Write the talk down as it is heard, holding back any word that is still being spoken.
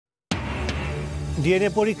DNA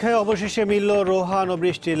পরীক্ষায় অবশেষে মিলল রোহান ও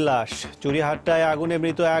বৃষ্টির লাশ। চুরিহাট্টায় আগুনে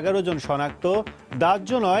মৃত 11 জন শনাক্ত। দাহ্য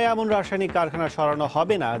নয় এমন রাসায়নিক কারখানা সরানো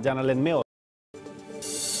হবে না জানালেন মেয়র।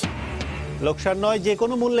 লোকসান নয়, যে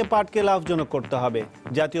কোনো মূল্যে পাটকে লাভজনক করতে হবে।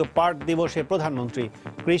 জাতীয় পাট দিবসে প্রধানমন্ত্রী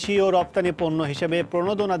কৃষি ও রপ্তানি পণ্য হিসেবে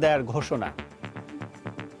প্রণোদনা দেওয়ার ঘোষণা।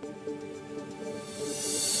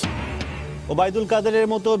 ওবায়দুল কাদেরের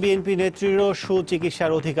মতো বিএনপি নেত্রীরও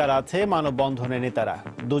সুচিকিৎসার অধিকার আছে, মানববন্ধনের নেতারা।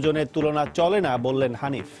 দুজনের তুলনা চলে না বললেন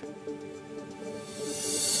হানিফ।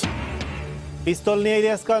 পিস্তল নিয়ে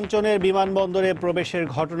ইলিয়াস কাঞ্চনের বিমানবন্দরে প্রবেশের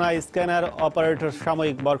ঘটনায় স্ক্যানার অপারেটর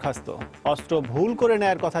সাময়িক বরখাস্ত। অস্ত্র ভুল করে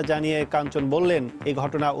নেয়ার কথা জানিয়ে কাঞ্চন বললেন, এই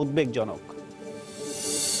ঘটনা উদ্বেগজনক।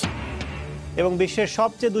 এবং বিশ্বের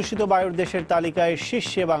সবচেয়ে দূষিত বায়ুর দেশের তালিকায়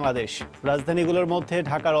শীর্ষে বাংলাদেশ। রাজধানীগুলোর মধ্যে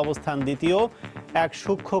ঢাকার অবস্থান দ্বিতীয়। এক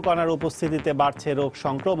সূক্ষ্ম কণার উপস্থিতিতে বাড়ছে রোগ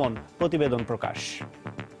সংক্রমণ, প্রতিবেদন প্রকাশ।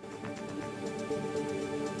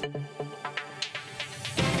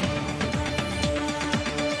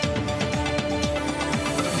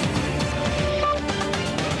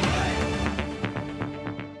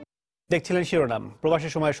 দেখছিলেন শিরোনাম। প্রবাসী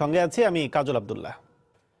সময়ের সঙ্গে আছি আমি কাজল আব্দুল্লাহ।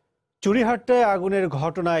 চুরিহাট্টায় আগুনের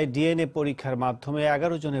ঘটনায় ডিএনএ পরীক্ষার মাধ্যমে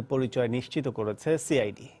 11 জনের পরিচয় নিশ্চিত করেছে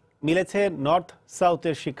সিআইডি। মিলেছে নর্থ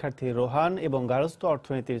সাউথের শিক্ষার্থী রোহান এবং গার্হস্থ্য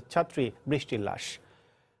অর্থনীতির ছাত্রী বৃষ্টির লাশ।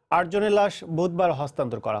 8 জনের লাশ বুধবার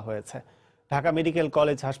হস্তান্তর করা হয়েছে। ঢাকা মেডিকেল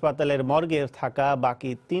কলেজ হাসপাতালের মর্গে থাকা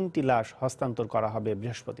বাকি 3টি লাশ হস্তান্তর করা হবে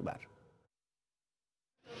বৃহস্পতিবার।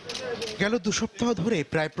 গেল 2 সপ্তাহ ধরে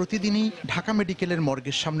প্রায় প্রতিদিনই ঢাকা মেডিকেলের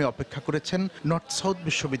মর্গের সামনে অপেক্ষা করেছেন নর্থ সাউথ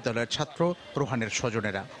বিশ্ববিদ্যালয়ের ছাত্র রোহানের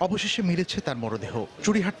স্বজনেরা। অবশেষে মিলেছে তার মরদেহ।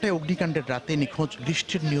 চুরিহাট্টায় অগ্নিকাণ্ডের রাতে নিখোঁজ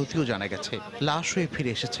বৃষ্টির নিয়তিও জানা গেছে। লাশ হয়ে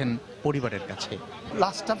ফিরে এসেছেন পরিবারের কাছে।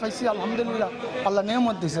 লাশটা পাইছি, আলহামদুলিল্লাহ, আল্লাহ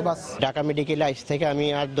নিয়ামত দিয়েছে। বাস ঢাকা মেডিকেলে আইস থেকে আমি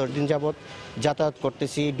আর 10 দিন যাবত যাতায়াত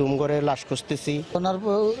করতেছি, ডুমগড়ে লাশ খুঁজতেছি। ওনার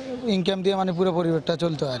ইনকাম দিয়ে মানে পুরো পরিবারটা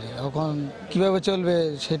চলতো আর এখন কিভাবে চলবে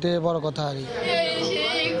সেটাই বড় কথা আর।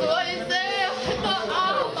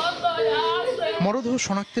 মরদেহ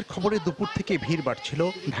শনাক্তের খবরে দুপুর থেকে ভিড় বাড়ছিল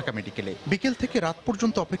ঢাকা মেডিকেলে। বিকেল থেকে রাত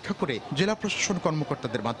পর্যন্ত অপেক্ষা করে জেলা প্রশাসন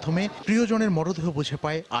কর্মকর্তাদের মাধ্যমে প্রিয়জনের মরদেহ বুঝে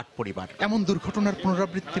পায় 8 পরিবার। এমন দুর্ঘটনার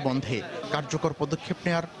পুনরাবৃত্তি বন্ধে কার্যকর পদক্ষেপ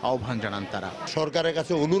নেওয়ার আহ্বান জানান তারা। সরকারের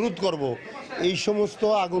কাছে অনুরোধ করব, এই সমস্ত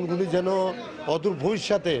আগুনগুলি যেন অদূর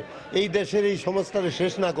ভবিষ্যতে এই দেশের এই সমাজটাকে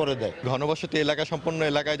শেষ না করে দেয়। ঘনবসতি এলাকা সম্পন্ন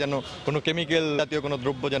এলাকায় যেন কোনো কেমিক্যাল জাতীয় কোনো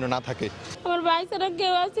দ্রব্য যেন না থাকে। আমার ভাই ছাড়া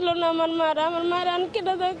কেউ আসছিল না, আমার মারা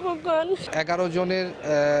কেটে দেখবো। 11 জনের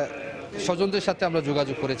স্বজনদের সাথে আমরা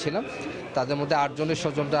যোগাযোগ করেছিলাম। তাদের মধ্যে 8 জনের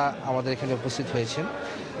স্বজনরা আমাদের এখানে উপস্থিত হয়েছেন,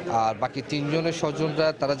 আর বাকি 3 জনের স্বজনরা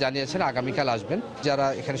তারা জানিয়েছেন আগামীকাল আসবেন। যারা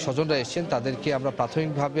এখানে স্বজনরা এসেছেন তাদেরকে আমরা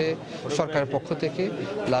প্রাথমিকভাবে সরকারের পক্ষ থেকে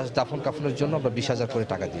লাশ দাফন কাফনের জন্য আমরা 20,000 করে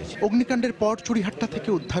টাকা দিয়েছি। অগ্নিকাণ্ডের পর চুরিহাট্টা থেকে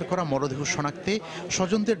উদ্ধার করা মরদেহ শনাক্তে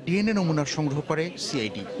স্বজনদের ডিএনএ নমুনার সংগ্রহ করে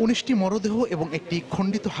সিআইডি। 19টি মরদেহ এবং একটি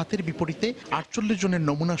খণ্ডিত হাতের বিপরীতে 48 জনের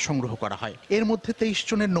নমুনা সংগ্রহ করা হয়। এর মধ্যে 23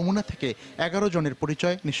 জনের নমুনা থেকে 11 জনের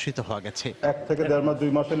পরিচয় নিশ্চিত হওয়া গেছে। 1 থেকে 1.5 মাস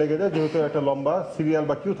 2 মাসে লেগে যায়, যেহেতু একটা লম্বা সিরিয়াল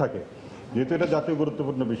বা কিউ থাকে। যেহেতু এটা জাতীয়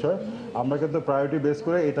গুরুত্বপূর্ণ বিষয়, আমরা কিন্তু প্রায়োরিটি বেস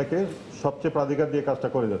করে এটাকে সবচেয়ে প্রাধিকার দিয়ে কাজটা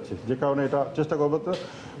করে যাচ্ছি, যে কারণে এটা চেষ্টা করবো তো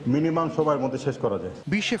মিনিমাম সময়ের মধ্যে শেষ করা যায়।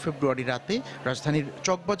 20 ফেব্রুয়ারি রাতে রাজধানীর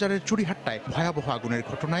চকবাজারের চুরিহাট্টায় ভয়াবহ আগুনের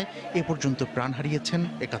ঘটনায় এ পর্যন্ত প্রাণ হারিয়েছেন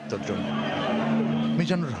 71 জন।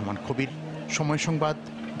 মিজানুর রহমান কবির, সময় সংবাদ,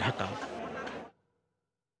 ঢাকা।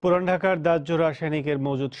 পুরান ঢাকার দাহ্য রাসায়নিকের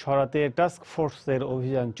মজুদ সরাতে টাস্ক ফোর্সের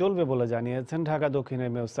অভিযান চলবে বলে জানিয়েছেন ঢাকা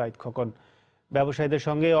দক্ষিণের মেয়র সাইদ খোকন। ব্যবসায়ীদের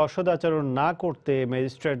সঙ্গে অসৎ আচরণ না করতে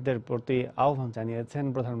ম্যাজিস্ট্রেটদের প্রতি আহ্বান জানিয়েছেন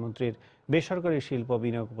প্রধানমন্ত্রীর বেসরকারি শিল্প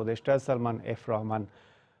বিনিয়োগ উপদেষ্টা সালমান এফ রহমান।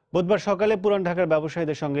 বুধবার সকালে পুরান ঢাকার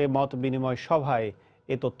ব্যবসায়ীদের সঙ্গে মত বিনিময় সভায়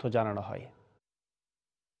এ তথ্য জানানো হয়।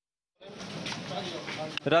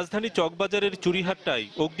 রাজধানী চকবাজারের চুরিহাট্টায়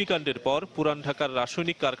অগ্নিকাণ্ডের পর পুরান ঢাকার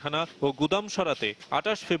রাসায়নিক কারখানা ও গুদাম সরাতে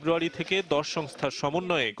 28 ফেব্রুয়ারি থেকে 10 সংস্থার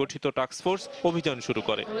সমন্বয়ে গঠিত টাস্কফোর্স অভিযান শুরু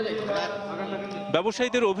করে।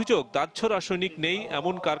 ব্যবসায়ীদের অভিযোগ, দাহ্য রাসায়নিক নেই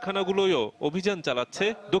এমন কারখানাগুলোও অভিযান চালাচ্ছে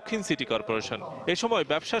দক্ষিণ সিটি কর্পোরেশন। এ সময়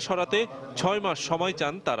ব্যবসা সরাতে 6 মাস সময়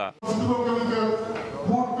চান তারা।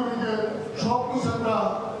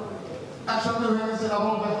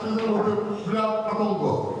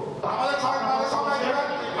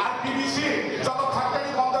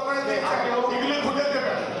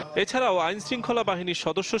 এছাড়াও আইন শৃঙ্খলা বাহিনীর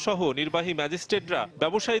সদস্য সহ নির্বাহী ম্যাজিস্ট্রেটরা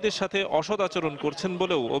ব্যবসায়ীদের সাথে অসৎ আচরণ করছেন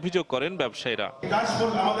বলেও অভিযোগ করেন ব্যবসায়ীরা।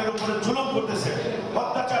 আমাদের উপরে জুলুম করতেছে,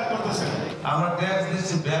 অত্যাচার করতেছে। আমরা ট্যাক্স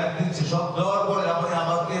দিচ্ছি, ব্যাট দিচ্ছি, সব দেওয়ার পরে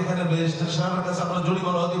আমাকে এখানে ম্যাজিস্ট্রেটের কাছে আমরা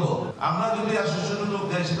জরিমানা দিব। আমরা যদি অ্যাসোসিয়েশনের লোক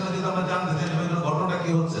দেয়, সেখানে যদি আমরা জানতে চাই ঘটনাটা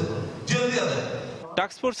কি হচ্ছে, জেল দিয়ে দেয়।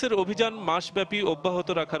 টাস্কফোর্সের অভিযান মাসব্যাপী অব্যাহত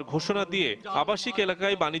রাখার ঘোষণা দিয়ে আবাসিক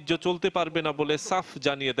এলাকায় বাণিজ্য চলতে পারবে না বলে সাফ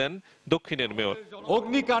জানিয়ে দেন দক্ষিণের মেয়র।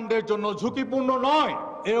 অগ্নিকাণ্ডের জন্য ঝুঁকিপূর্ণ নয়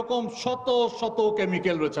এরকম শত শত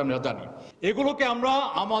কেমিক্যাল রয়েছে, আমরা জানি। এগুলোকে আমরা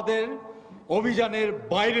আমাদের অভিযানের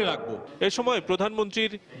বাইরে রাখবো। এ সময়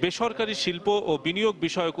প্রধানমন্ত্রীর বেসরকারি শিল্প ও বিনিয়োগ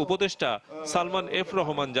বিষয়ক উপদেষ্টা সালমান এফ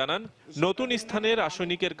রহমান জানান, নতুন স্থানে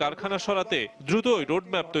রাসায়নিকের কারখানা সরাতে দ্রুতই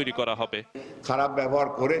রোডম্যাপ তৈরি করা হবে। খারাপ ব্যবহার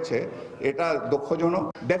করেছে, এটা দুঃখজনক।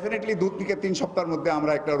 ডেফিনেটলি 2 থেকে 3 সপ্তাহের মধ্যে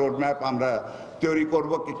আমরা একটা রোডম্যাপ আমরা তৈরি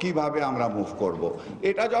করব, কিভাবে আমরা মুভ করব।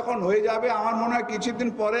 এটা যখন হয়ে যাবে আমার মনে হয় কিছুদিন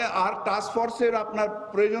পরে আর টাস্ক ফোর্সের আপনার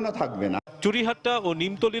প্রয়োজনও থাকবে না। চুরিহাট্টা ও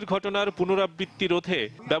নিমতলির ঘটনার পুনরাবৃত্তি রোধে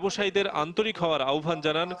ব্যবসায়ীদের আন্তরিক হওয়ার আহ্বান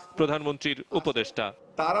জানান প্রধানমন্ত্রীর উপদেষ্টা।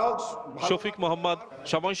 শফিক মোহাম্মদ,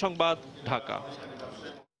 সময় সংবাদ, ঢাকা।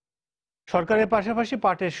 সরকারের পাশাপাশি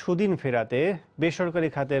পাটের সুদিন ফেরাতে বেসরকারি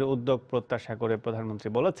খাতের উদ্যোগ প্রত্যাশা করে প্রধানমন্ত্রী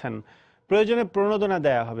বলেছেন, প্রয়োজনে প্রণোদনা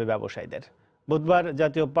দেয়া হবে ব্যবসায়ীদের। বুধবার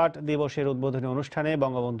জাতীয় পাট দিবসের উদ্বোধনী অনুষ্ঠানে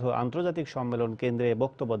বঙ্গবন্ধু আন্তর্জাতিক সম্মেলন কেন্দ্রে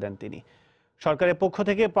বক্তব্য দেন তিনি। সরকারের পক্ষ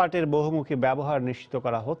থেকে পাটের বহুমুখী ব্যবহার নিশ্চিত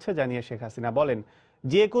করা হচ্ছে জানিয়ে শেখ হাসিনা বলেন,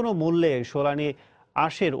 যে কোনো মূল্যে সোলানি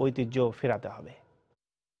আঁশের ঐতিহ্য ফেরাতে হবে।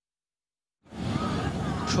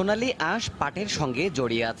 সোনালী আঁশ পাটের সঙ্গে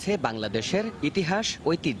জড়িয়ে আছে বাংলাদেশের ইতিহাস,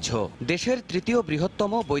 ঐতিহ্য। দেশের তৃতীয়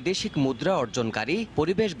বৃহত্তম বৈদেশিক মুদ্রা অর্জনকারী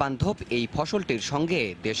পরিবেশ বান্ধব এই ফসলটির সঙ্গে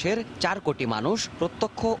দেশের 4 কোটি মানুষ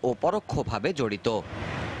প্রত্যক্ষ ও পরোক্ষভাবে জড়িত।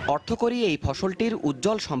 অর্থকরী এই ফসলটির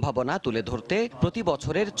উজ্জ্বল সম্ভাবনা তুলে ধরতে প্রতি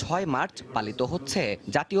বছরের 6 মার্চ পালিত হচ্ছে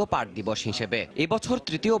জাতীয় পাট দিবস হিসেবে। এবছর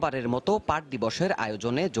তৃতীয়বারের মতো পাট দিবসের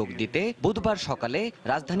আয়োজনে যোগ দিতে বুধবার সকালে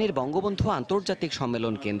রাজধানীর বঙ্গবন্ধু আন্তর্জাতিক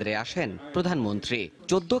সম্মেলন কেন্দ্রে আসেন প্রধানমন্ত্রী।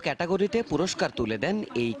 14 ক্যাটাগরিতে পুরস্কার তুলে দেন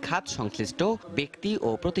এই খাত সংশ্লিষ্ট ব্যক্তি ও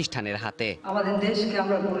প্রতিষ্ঠানের হাতে।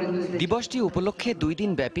 দিবসটি উপলক্ষে 2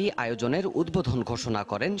 দিন ব্যাপী আয়োজনের উদ্বোধন ঘোষণা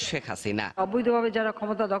করেন শেখ হাসিনা। অবৈধভাবে যারা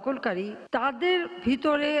ক্ষমতা দখলকারী তাদের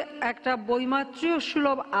ভিতরে একটা বৈমাত্র্য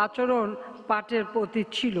সুলভ আচরণ পাটের প্রতি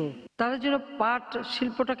ছিল। তাদের জন্য পাট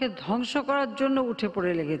শিল্পটাকে ধ্বংস করার জন্য উঠে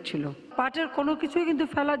পড়ে লেগেছিল। পাটের কোনো কিছুই কিন্তু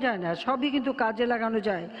ফেলা যায় না, সবই কিন্তু কাজে লাগানো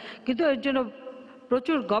যায়, কিন্তু এর জন্য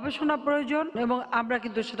প্রচুর গবেষণা প্রয়োজন এবং আমরা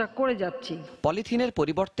কিন্তু সেটা করে যাচ্ছি। পলিথিনের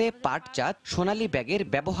পরিবর্তে পাটজাত সোনালী ব্যাগের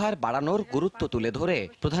ব্যবহার বাড়ানোর গুরুত্ব তুলে ধরে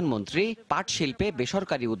প্রধানমন্ত্রী পাট শিল্পে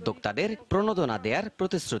বেসরকারি উদ্যোক্তাদের প্রণোদনা দেওয়ার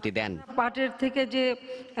প্রতিশ্রুতি দেন। পাটের থেকে যে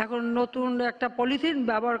এখন নতুন একটা পলিথিন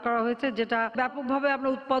ব্যবহার করা হয়েছে, যেটা ব্যাপকভাবে আমরা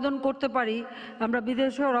উৎপাদন করতে পারি, আমরা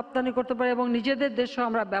বিদেশেও রপ্তানি করতে পারি এবং নিজেদের দেশেও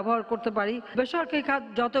আমরা ব্যবহার করতে পারি। বেসরকারি খাত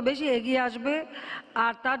যত বেশি এগিয়ে আসবে,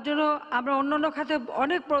 আর তার জন্য আমরা অন্যান্য খাতে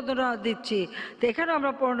অনেক প্রণোদনা দিচ্ছি, এখানে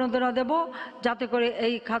আমরা প্রণোদনা দেব যাতে করে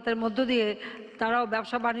এই খাতের মধ্য দিয়ে তারাও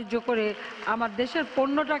ব্যবসা বাণিজ্য করে আমার দেশের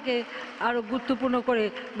পণ্যটাকে আরো গুরুত্বপূর্ণ করে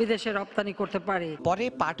বিদেশে রপ্তানি করতে পারে। পরে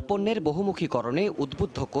পাট পণ্যের বহুমুখীকরণে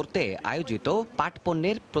উদ্বুদ্ধ করতে আয়োজিত পাট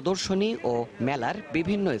পণ্যের প্রদর্শনী ও মেলার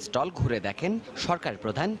বিভিন্ন স্টল ঘুরে দেখেন সরকার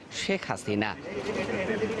প্রধান শেখ হাসিনা।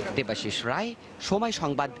 দেবাশিস রায়, সময়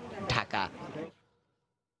সংবাদ, ঢাকা।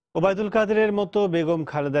 ওবায়দুল কাদেরের মতো বেগম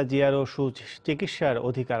খালেদা জিয়ারও সুচিকিৎসার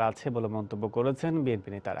অধিকার আছে বলে মন্তব্য করেছেন বিএনপি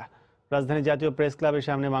নেতারা। রাজধানী জাতীয় প্রেস ক্লাবের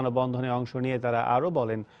সামনে মানববন্ধনে অংশ নিয়ে তারা আরও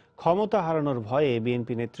বলেন, ক্ষমতা হারানোর ভয়ে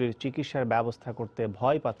বিএনপি নেত্রীর চিকিৎসার ব্যবস্থা করতে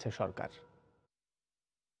ভয় পাচ্ছে সরকার।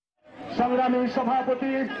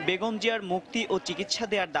 বেগম জিয়ার মুক্তি ও চিকিৎসা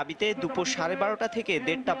দেওয়ার দাবিতে দুপুর 12:30 থেকে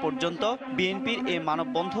 1:30 পর্যন্ত বিএনপির এ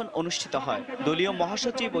মানববন্ধন অনুষ্ঠিত হয়। দলীয়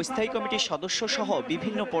মহাসচিব ও স্থায়ী কমিটির সদস্য সহ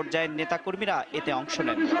বিভিন্ন পর্যায়ের নেতাকর্মীরা এতে অংশ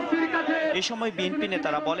নেন। এ সময় বিএনপি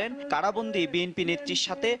নেতারা বলেন, কারাবন্দী বিএনপি নেত্রীর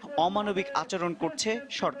সাথে অমানবিক আচরণ করছে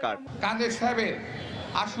সরকার। কাদের সাহেবের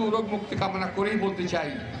আশু রোগ মুক্তি কামনা করেই বলতে চাই,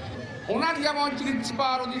 ওনার যেমন চিকিৎসা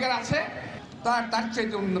পাওয়ার অধিকার আছে, তার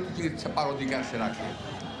চাইতে উন্নত চিকিৎসা পাওয়ার অধিকার সে রাখে।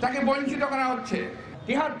 তাকে বঞ্চিত করা হচ্ছে।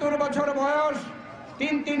 73 বছর বয়স,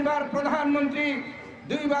 3বার প্রধানমন্ত্রী,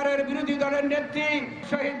 2বারের বিরোধী দলের নেত্রী,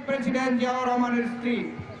 শহীদ প্রেসিডেন্ট জিয়াউর রহমানের স্ত্রী,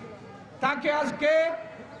 তাকে আজকে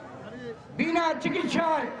বিনা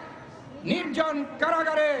চিকিৎসায় নির্জন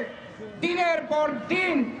কারাগারে দিনের পর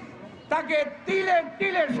দিন তাকে তিলে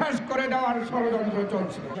তিলে শেষ করে দেওয়ার ষড়যন্ত্র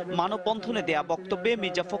চলছে। মানববন্ধনে দেয়া বক্তব্যে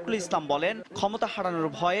মির্জা ফখরুল ইসলাম বলেন, ক্ষমতা হারানোর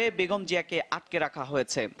ভয়ে বেগম জিয়াকে আটকে রাখা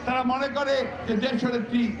হয়েছে। তারা মনে করে যে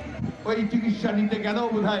দেশনেত্রী ওই চিকিৎসা নিতে গেলেও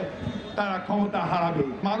বোধহয় তারা ক্ষমতা হারাবে।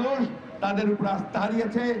 মানুষ তাদের উপর আস্থা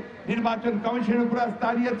হারিয়েছে, নির্বাচন কমিশনের উপর আস্থা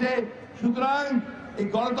হারিয়েছে। সুতরাং এই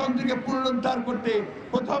গণতন্ত্রকে পুনরুদ্ধার করতে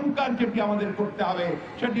প্রথম কাজ যেটি আমাদের করতে হবে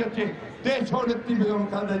সেটি হচ্ছে দেশনেত্রী বেগম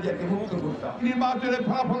খালেদা জিয়াকে মুক্ত করতে হবে। নির্বাচনের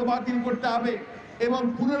ফলাফল বাতিল করতে হবে এবং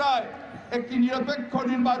পুনরায় একটি নিরপেক্ষ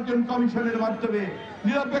নির্বাচন কমিশনের মাধ্যমে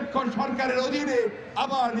নিরপেক্ষ সরকারের অধীনে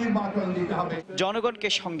আবার নির্বাচন দিতে হবে। জনগণকে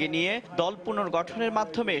সঙ্গে নিয়ে দল পুনর্গঠনের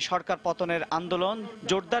মাধ্যমে সরকার পতনের আন্দোলন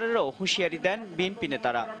জোরদারেরও হুঁশিয়ারি দেন বিএনপি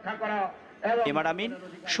নেতারা। এমআর আমিন,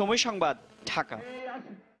 সময় সংবাদ, ঢাকা।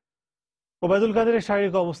 ওবায়দুল কাদেরের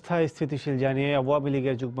শারীরিক অবস্থা স্থিতিশীল জানিয়ে আওয়ামী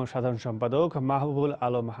লীগের যুগ্ম সাধারণ সম্পাদক মাহবুবুল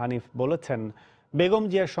আলম হানিফ বলেছেন, বেগম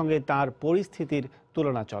জিয়ার সঙ্গে তার পরিস্থিতির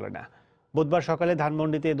তুলনা চলে না। বুধবার সকালে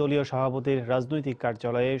ধানমন্ডিতে দলীয় সভাপতির রাজনৈতিক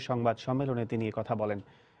কার্যালয়ে সংবাদ সম্মেলনে তিনি কথা বলেন।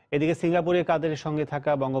 এদিকে সিঙ্গাপুরে কাদেরের সঙ্গে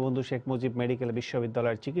থাকা বঙ্গবন্ধু শেখ মুজিব মেডিকেল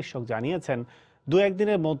বিশ্ববিদ্যালয়ের চিকিৎসক জানিয়েছেন, 2-1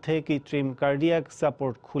 দিনের মধ্যে কৃত্রিম কার্ডিয়াক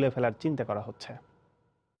সাপোর্ট খুলে ফেলার চিন্তা করা হচ্ছে।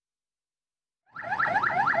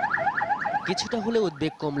 কিছুটা হলেও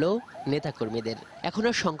উদ্বেগ কমলো নেতাকর্মীদের। এখনো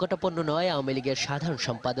সংকটাপন্ন নয় আওয়ামী লীগের সাধারণ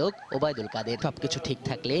সম্পাদক ওবায়দুল কাদের। সবকিছু ঠিক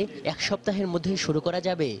থাকলে 1 সপ্তাহের মধ্যেই শুরু করা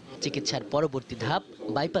যাবে চিকিৎসার পরবর্তী ধাপ,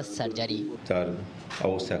 বাইপাস সার্জারি। তার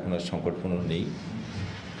অবস্থা এখন আর সংকটপূর্ণ নেই।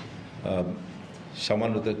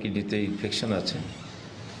 সামান্যত কিডনিতে ইনফেকশন আছে,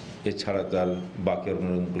 এছাড়া তার বাকি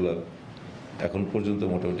অর্গানগুলো এখন পর্যন্ত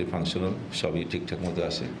মোটামুটি ফাংশনাল, সবই ঠিকঠাক মতো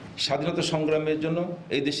আছে। স্বাধীনতা সংগ্রামের জন্য,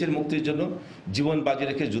 এই দেশের মুক্তির জন্য জীবন বাজি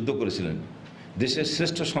রেখে যুদ্ধ করেছিলেন দেশের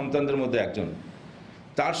শ্রেষ্ঠ সন্তানদের মধ্যে একজন।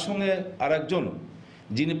 তার সঙ্গে আর একজন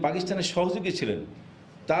যিনি পাকিস্তানের সহযোগী ছিলেন,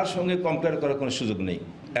 তার সঙ্গে কম্পেয়ার করার কোনো সুযোগ নেই।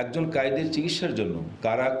 একজন কায়েদের চিকিৎসার জন্য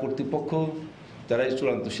কারা কর্তৃপক্ষ তারাই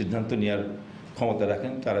চূড়ান্ত সিদ্ধান্ত নেওয়ার ক্ষমতা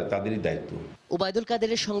রাখেন, তাদেরই দায়িত্ব। ওবায়দুল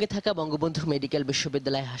কাদেরের সঙ্গে থাকা বঙ্গবন্ধু মেডিকেল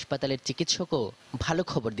বিশ্ববিদ্যালয় হাসপাতালের চিকিৎসকও ভালো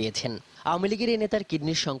খবর দিয়েছেন। আওয়ামী লীগের এই নেতার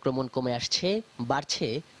কিডনির সংক্রমণ কমে আসছে, বাড়ছে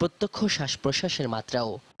প্রত্যক্ষ শ্বাস প্রশ্বাসের মাত্রাও।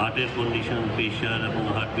 হার্টের কন্ডিশন, প্রেশার এবং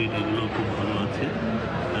হার্টবিট এগুলো খুব ভালো আছে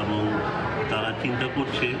এবং তারা চিন্তা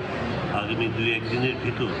করছে আগামী 2-1 দিনের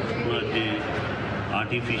ভিতর ওনার যে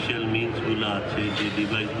আর্টিফিশিয়াল মিনসগুলো আছে, যে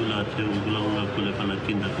ডিভাইসগুলো আছে, ওগুলো ওনারা খুলে ফেলার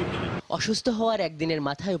চিন্তা করছে। অসুস্থ হওয়ার একদিনের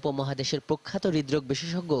মাথায় উপমহাদেশের প্রখ্যাত হৃদরোগ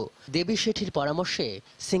বিশেষজ্ঞ দেবী শেঠির পরামর্শে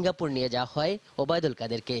সিঙ্গাপুর নিয়ে যাওয়া হয় ওবায়দুল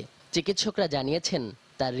কাদেরকে। চিকিৎসকরা জানিয়েছেন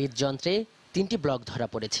তার হৃদযন্ত্রে 3টি ব্লক ধরা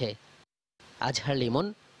পড়েছে। আজহার লিমন,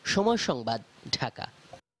 সময় সংবাদ, ঢাকা।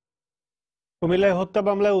 কুমিল্লায় হত্যা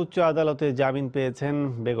মামলায় উচ্চ আদালতে জামিন পেয়েছেন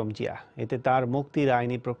বেগম জিয়া। এতে তার মুক্তির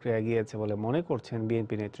আইনি প্রক্রিয়া গিয়েছে বলে মনে করছেন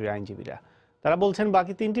বিএনপি নেত্রীর আইনজীবীরা। তারা বলছেন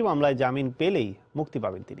বাকি 3টি মামলায় জামিন পেলেই মুক্তি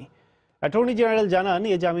পাবেন তিনি। অ্যাটর্নি জেনারেল জানান,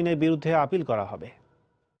 এ জামিনের বিরুদ্ধে আপিল করা হবে।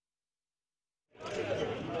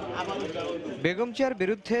 বেগম জিয়ার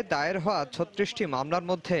বিরুদ্ধে দায়ের হওয়া 36টি মামলার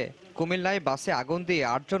মধ্যে কুমিল্লায় বাসে আগুন দিয়ে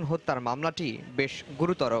 8 জন হত্যার মামলাটি বেশ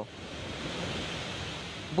গুরুতর।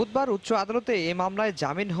 বুধবার উচ্চ আদালতে এই মামলায়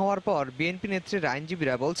জামিন হওয়ার পর বিএনপি নেত্রীর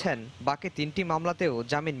আইনজীবীরা বলছেন বাকি 3টি মামলাতেও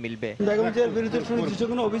জামিন মিলবে। বেগম জিয়ার বিরুদ্ধে সুনির্দিষ্ট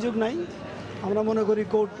কোনো অভিযোগ নাই। আমরা মনে করি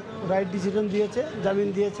কোর্ট রাইট ডিসিশন দিয়েছে, জামিন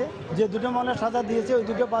দিয়েছে। যে 2টো মামলা সাজা দিয়েছে ওই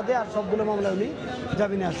 2টো বাদে আর সবগুলো মামলা উনি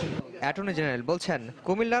জামিনে আছেন। অ্যাটর্নি জেনারেল বলছেন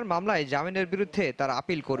কুমিল্লার মামলায় জামিনের বিরুদ্ধে তারা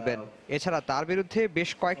আপিল করবেন। এছাড়া তার বিরুদ্ধে বেশ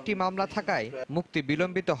কয়েকটি মামলা থাকায় মুক্তি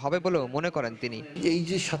বিলম্বিত হবে বলেও মনে করেন তিনি। এই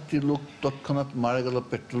যে 7টি লোক তৎক্ষণাৎ মারা গেল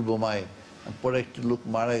পেট্রোল বোমায়, পরে একটি লোক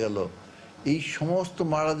মারা গেল, এই সমস্ত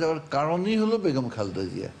মারা যাওয়ার কারণই হলো বেগম খালেদা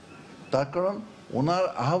জিয়া। তার কারণ ওনার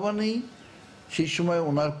আহ্বানেই সেই সময়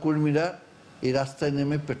ওনার কর্মীরা এই রাস্তায়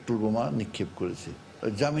নেমে পেট্রোল বোমা নিক্ষেপ করেছে।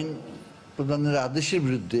 জামিন প্রদানের আদেশের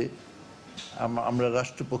বিরুদ্ধে আমরা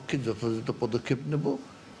রাষ্ট্রপক্ষে যথাযথ পদক্ষেপ নেব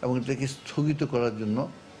এবং এটাকে স্থগিত করার জন্য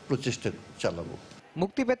প্রচেষ্টা চালাবো।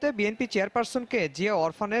 মুক্তি পেতে বিএনপি চেয়ারপারসনকে জিয়া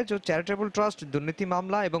অরফানেজ ও চ্যারিটেবল ট্রাস্ট দুর্নীতি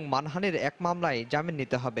মামলা এবং মানহানির 1 মামলায় জামিন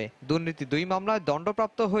নিতে হবে। দুর্নীতি 2 মামলায়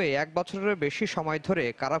দণ্ডপ্রাপ্ত হয়ে 1 বছরের বেশি সময় ধরে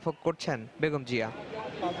কারাভোগ করছেন বেগম জিয়া।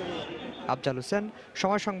 আফজাল হোসেন,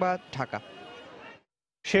 সময় সংবাদ, ঢাকা।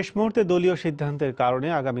 শেষ মুহূর্তে দলীয় সিদ্ধান্তের কারণে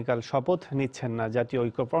আগামীকাল শপথ নিচ্ছেন না জাতীয়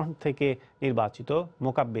ঐক্যফ্রন্ট থেকে নির্বাচিত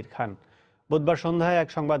মোকাব্বির খান। বুধবার সন্ধ্যায় এক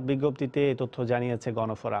সংবাদ বিজ্ঞপ্তিতে এ তথ্য জানিয়েছে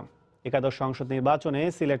গণফোরাম। একাদশ সংসদ নির্বাচনে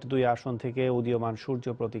সিলেট 2 আসন থেকে উদীয়মান সূর্য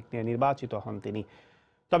প্রতীক নিয়ে নির্বাচিত হন তিনি।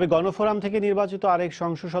 তবে গণফোরাম থেকে নির্বাচিত আরেক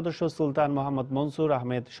সংসদ সদস্য সুলতান মোহাম্মদ মনসুর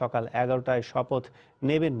আহমেদ সকাল 11টায় শপথ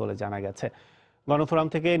নেবেন বলে জানা গেছে। গণফোরাম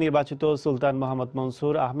থেকে নির্বাচিত সুলতান মোহাম্মদ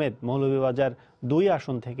মনসুর আহমেদ মৌলভীবাজার 2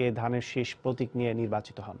 আসন থেকে ধানের শীষ প্রতীক নিয়ে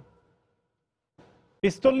নির্বাচিত হন।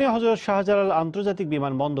 পিস্তল নিয়ে হযরত শাহজালাল আন্তর্জাতিক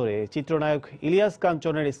বিমানবন্দরে চিত্রনায়ক ইলিয়াস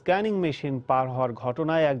কাঞ্চনের স্ক্যানিং মেশিন পার হওয়ার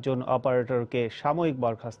ঘটনায় একজন অপারেটরকে সাময়িক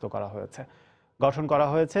বরখাস্ত করা হয়েছে। গঠন করা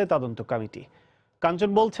হয়েছে তদন্ত কমিটি।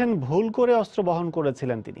 কাঞ্চন বলছেন ভুল করে অস্ত্র বহন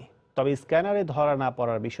করেছিলেন তিনি, তবে স্ক্যানারে ধরা না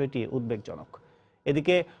পড়ার বিষয়টি উদ্বেগজনক।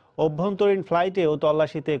 এদিকে অভ্যন্তরীণ ফ্লাইটেও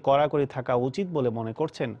তল্লাশিতে কড়াকড়ি থাকা উচিত বলে মনে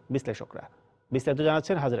করছেন বিশ্লেষকরা। বিস্তারিত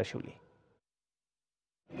জানাচ্ছেন হাজরা শিউলি।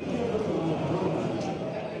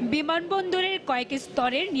 বিমানবন্দরের কয়েক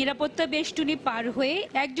স্তরের নিরাপত্তা বেষ্টনী পার হয়ে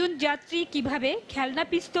একজন যাত্রী কিভাবে খেলনা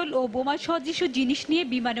পিস্তল ও বোমা সদৃশ জিনিস নিয়ে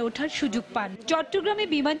বিমানে ওঠার সুযোগ পান। চট্টগ্রামে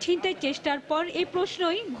বিমান ছিনতাই চেষ্টার পর এই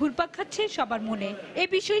প্রশ্নই ঘুরপাক খাচ্ছে সবার মনে। এ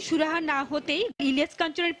বিষয়ে সুরাহা না হতেই ইলিয়াস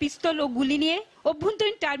কাঞ্চনের পিস্তল ও গুলি নিয়ে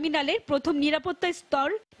অভ্যন্তরীণ টার্মিনালের প্রথম নিরাপত্তা স্তর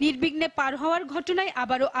নির্বিঘ্নে পার হওয়ার ঘটনায়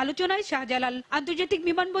আবারও আলোচনায় শাহজালাল আন্তর্জাতিক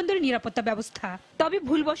বিমানবন্দরের নিরাপত্তা ব্যবস্থা। তবে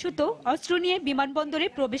ভুলবশত অস্ত্র নিয়ে বিমানবন্দরে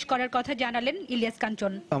প্রবেশ করার কথা জানালেন ইলিয়াস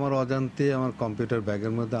কাঞ্চন। আমার অজান্তে আমার কম্পিউটার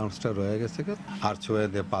ব্যাগের মধ্যে আর্মসটা রয়ে গেছে, আর্চওয়ে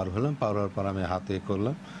দিয়ে পার হলাম। পার হওয়ার পর আমি হাতে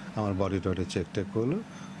করলাম, আমার বডি টডি চেক করলো,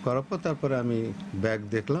 করার পর তারপরে আমি ব্যাগ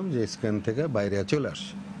দেখলাম যে স্ক্যান থেকে বাইরে চলে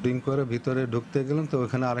আসছে। রিং করে ভিতরে ঢুকতে গেলাম তো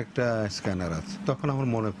ওখানে আরেকটা স্ক্যানার আছে। তখন আমার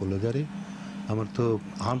মনে পড়লো যে আমার তো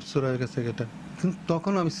আর্মস রয়ে গেছে এটা। কিন্তু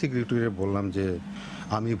তখন আমি সিকিউরিটিকে বললাম যে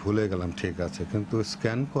আমি ভুলে গেলাম, ঠিক আছে, কিন্তু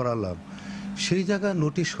স্ক্যান করালাম, সেই জায়গায়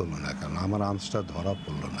নোটিশ হলো না কেন, আমার আর্মসটা ধরা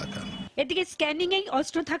পড়লো না কেন। এদিকে স্ক্যানিং এ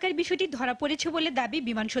অস্ত্র থাকার বিষয়টি ধরা পড়েছে বলে দাবি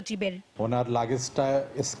বিমান সচিবের। ওনার লাগেজটা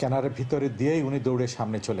স্ক্যানারের ভিতরে দিয়েই উনি দৌড়ে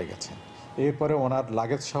সামনে চলে গেছেন। এরপরে ওনার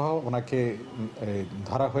লাগেজ সহ ওনাকে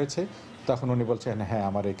ধরা হয়েছে। তখন উনি বলছেন হ্যাঁ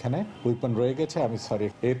আমার এখানে উইপন রয়ে গেছে, আমি সরি।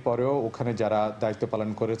 এরপরেও ওখানে যারা দায়িত্ব পালন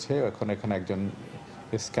করেছে এখানে একজন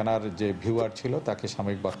স্ক্যানার যে ভিউয়ার ছিল তাকে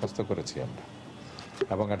সাময়িক বরখাস্ত করেছি আমরা,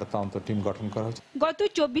 এবং একটা তদন্ত টিম গঠন করা হয়েছে। গত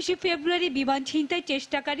 24 ফেব্রুয়ারি বিমান ছিনতাই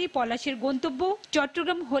চেষ্টাকারী পলাশের গন্তব্য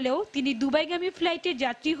চট্টগ্রাম হলেও তিনি দুবাইগামী ফ্লাইটে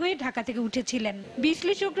যাত্রী হয়ে ঢাকা থেকে উঠেছিলেন।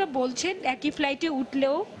 বিশ্লেষকরা বলছেন একই ফ্লাইটে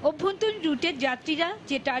উঠলেও অভ্যন্তরীণ রুটের যাত্রীরা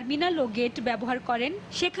যে টার্মিনাল ও গেট ব্যবহার করেন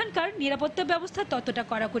সেখানকার নিরাপত্তা ব্যবস্থা ততটা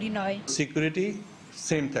কড়াকড়ি নয়। সিকিউরিটি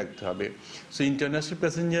সেম থাকতে হবে। সো ইন্টারন্যাশনাল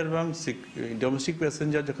প্যাসেঞ্জার এবং ডোমেস্টিক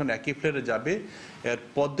প্যাসেঞ্জার যখন একই ফ্লাইটে যাবে এর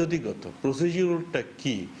পদ্ধতিগত প্রসিডিউরটা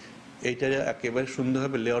কি এইটা একেবারে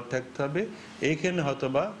সুন্দরভাবে লেআউট থাকতে হবে। এইখানে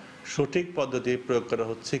হয়তোবা সঠিক পদ্ধতি প্রয়োগ করা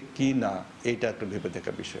হচ্ছে কি না এটা একটু ভেবে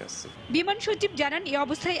দেখার বিষয় আছে। বিমান সচিব জানান এই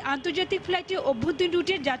অবস্থায় আন্তর্জাতিক ফ্লাইটে অভ্যন্তরীণ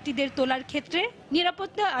রুটের যাত্রীদের তোলার ক্ষেত্রে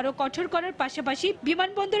নিরাপত্তা আরো কঠোর করার পাশাপাশি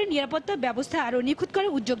বিমানবন্দরের নিরাপত্তা ব্যবস্থা আরো নিখুঁত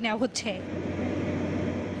করার উদ্যোগ নেওয়া হচ্ছে।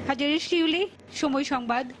 হাজারির শিউলি, সময়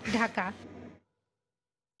সংবাদ, ঢাকা।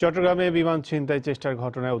 চট্টগ্রামে বিমান ছিনতাই চেষ্টার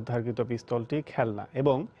ঘটনায় উদ্ধারকৃত পিস্তলটি খেলনা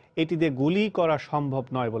এবং এটি দিয়ে গুলি করা সম্ভব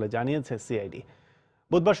নয় বলে জানিয়েছে সিআইডি।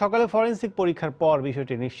 বুধবার সকালে ফরেনসিক পরীক্ষার পর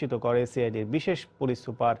বিষয়টি নিশ্চিত করে সিআইডির বিশেষ police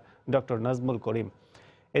super doctor Nazmul Karim.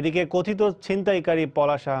 এদিকে কথিত ছিনতাইকারী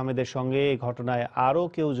পলাশ আহমেদের সঙ্গে এই ঘটনায় আরও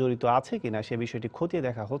কেউ জড়িত আছে কিনা সে বিষয়টি খতিয়ে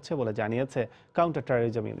দেখা হচ্ছে বলে জানিয়েছে কাউন্টার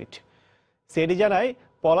টেররিজম ইউনিট। সিআইডি জানায়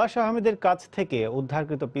পলাশ আহমেদের কাছ থেকে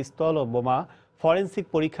উদ্ধারকৃত পিস্তল ও বোমা ফরেনসিক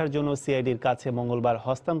পরীক্ষার জন্য সিআইডির কাছে মঙ্গলবার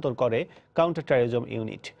হস্তান্তর করে কাউন্টার টেররিজম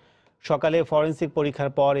ইউনিট। সকালে ফরেনসিক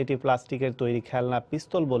পরীক্ষার পর এটি প্লাস্টিকের তৈরি খেলনা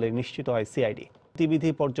পিস্তল বলে নিশ্চিত হয় সিআইডি। গতিবিধি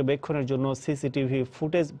পর্যবেক্ষণের জন্য সিসিটিভি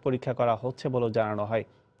ফুটেজ পরীক্ষা করা হচ্ছে বলেও জানানো হয়।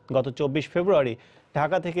 গত 24 ফেব্রুয়ারি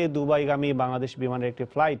ঢাকা থেকে দুবাইগামী বাংলাদেশ বিমানের একটি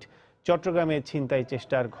ফ্লাইট চট্টগ্রামে ছিনতাই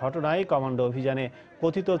চেষ্টার ঘটনায় কমান্ডো অভিযানে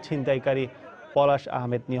কথিত ছিনতাইকারী পলাশ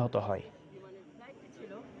আহমেদ নিহত হয়।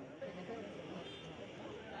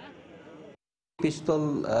 পিস্তল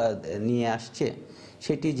নিয়ে আসছে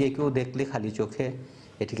সেটি যে কেউ দেখলে খালি চোখে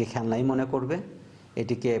এটিকে খেলনাই মনে করবে,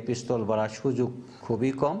 এটিকে পিস্তল বলার সুযোগ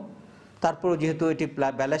খুবই কম। তারপরে যেহেতু এটি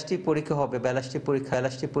ব্যালিস্টিক পরীক্ষা হবে, ব্যালিস্টিক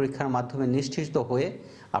পরীক্ষার মাধ্যমে নিশ্চিত হয়ে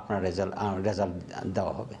আপনার রেজাল্ট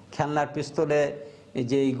দেওয়া হবে। খেলনার পিস্তলে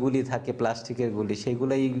যেই গুলি থাকে প্লাস্টিকের গুলি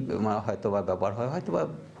সেগুলোই হয়তোবা ব্যবহার হয়, হয়তোবা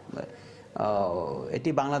এটি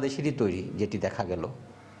বাংলাদেশেরই তৈরি যেটি দেখা গেল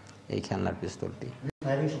এই খেলনার পিস্তলটি।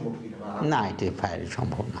 না, এটি ফায়ারিং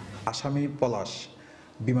সম্ভব না। আসামি পলাশ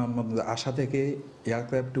বিমানবন্দরে আসা থেকে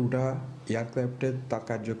এয়ারক্রাফটে উঠা, এয়ারক্রাফটের তার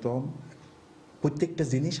কার্যক্রম প্রত্যেকটা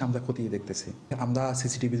জিনিস আমরা খতিয়ে দেখতেছি। আমরা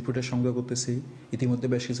সিসিটিভি ফুটেজ সংগ্রহ করতেছি, ইতিমধ্যে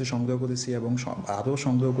বেশ কিছু সংগ্রহ করেছি এবং আরও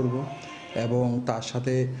সংগ্রহ করব, এবং তার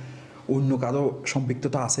সাথে অন্য কারো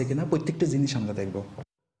সম্পৃক্ততা আছে কিনা প্রত্যেকটা জিনিস আমরা দেখব।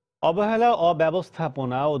 অবহেলা,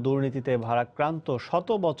 অব্যবস্থাপনা ও দুর্নীতিতে ভারাক্রান্ত শত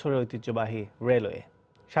বছরের ঐতিহ্যবাহী রেলওয়ে।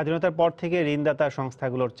 স্বাধীনতার পর থেকে ঋণদাতা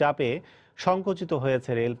সংস্থাগুলোর চাপে সংকুচিত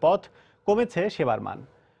হয়েছে রেলপথ, কমেছে সেবার মান।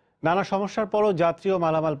 নানা সমস্যার পরও যাত্রী ও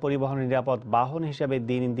মালামাল পরিবহন নিরাপদ বাহন হিসেবে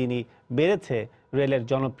দিনই বেড়েছে রেলের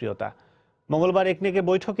জনপ্রিয়তা। মঙ্গলবার একনেকে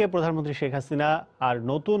বৈঠকে প্রধানমন্ত্রী শেখ হাসিনা আর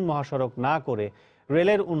নতুন মহাসড়ক না করে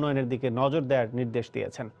রেলের উন্নয়নের দিকে নজর দেওয়ার নির্দেশ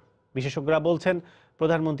দিয়েছেন। বিশেষজ্ঞরা বলছেন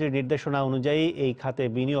প্রধানমন্ত্রীর নির্দেশনা অনুযায়ী এই খাতে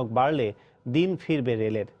বিনিয়োগ বাড়লে দিন ফিরবে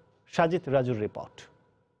রেলের। সাজিদ রাজুর রিপোর্ট।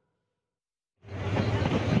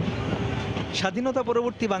 স্বাধীনতা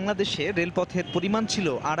পরবর্তী বাংলাদেশে রেলপথের পরিমাণ ছিল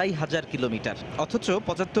 ২৫০০ কিলোমিটার, অথচ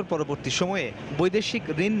 ৭৫ পরবর্তী সময়ে বৈদেশিক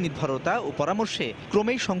ঋণ নির্ভরতা ও পরামর্শে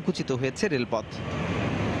ক্রমেই সংকুচিত হয়েছে রেলপথ।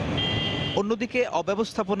 অন্যদিকে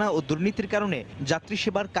অব্যবস্থাপনা ও দুর্নীতির কারণে যাত্রী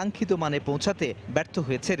সেবার কাঙ্ক্ষিত মানে পৌঁছাতে ব্যর্থ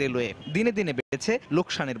হয়েছে রেলওয়ে। দিনে দিনে বেড়েছে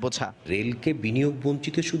লোকসানের বোঝা। রেলকে বিনিয়োগ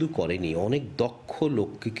বঞ্চিত শুধু করেনি, অনেক দক্ষ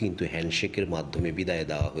লোককে কিন্তু হ্যান্ডশেকের মাধ্যমে বিদায়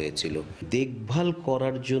দেওয়া হয়েছিল। দেখভাল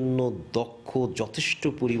করার জন্য দক্ষ যথেষ্ট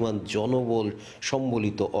পরিমাণ জনবল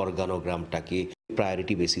সম্বলিত অর্গানোগ্রামটাকে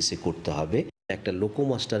প্রায়োরিটি বেসিসে করতে হবে। একটা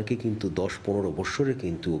লোকোমাস্টারকে কিন্তু 10-15 বছরে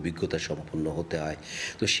কিন্তু অভিজ্ঞতা সম্পন্ন হতে হয়।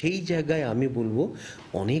 তো সেই জায়গায় আমি বলবো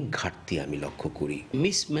অনেক ঘাটতি আমি লক্ষ্য করি।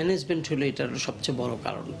 মিসম্যানেজমেন্ট হলো এটার সবচেয়ে বড়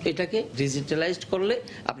কারণ। এটাকে ডিজিটালাইজড করলে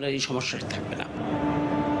আপনার এই সমস্যাটা থাকবে না।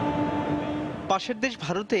 পাশের দেশ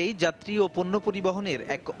ভারতেই যাত্রী ও পণ্য পরিবহনের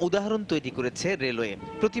এক উদাহরণ তৈরি করেছে রেলওয়ে।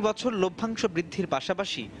 প্রতি বছর লভ্যাংশ বৃদ্ধির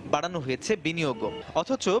পাশাপাশি বাড়ানো হয়েছে বিনিয়োগও।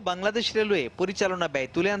 অথচ বাংলাদেশ রেলওয়ে পরিচালনা ব্যয়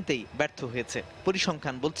তুলে আনতেই ব্যর্থ হয়েছে।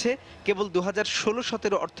 পরিসংখ্যান বলছে কেবল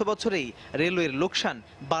 2016-17 অর্থ বছরেই রেলওয়ের লোকসান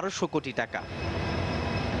 1200 কোটি টাকা।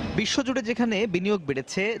 বিশ্বজুড়ে যেখানে বিনিয়োগ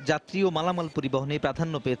বেড়েছে, যাত্রী ও মালামাল পরিবহনে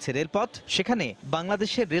প্রাধান্য পেয়েছে রেলপথ, সেখানে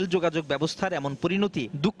বাংলাদেশের রেল যোগাযোগ ব্যবস্থার এমন পরিণতি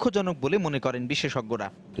দুঃখজনক বলে মনে করেন বিশেষজ্ঞরা।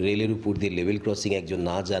 রেলের উপর দিয়ে লেভেল ক্রসিং একজন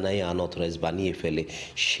না জানায় আনঅথরাইজ বানিয়ে ফেলে।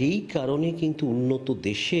 সেই কারণে কিন্তু উন্নত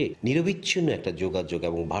দেশে নিরবিচ্ছিন্ন একটা যোগাযোগ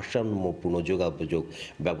এবং ভারসাম্যপূর্ণ যোগাযোগ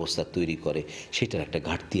ব্যবস্থা তৈরি করে, সেটার একটা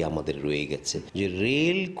ঘাটতি আমাদের রয়ে গেছে। যে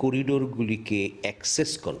রেল করিডোরগুলিকে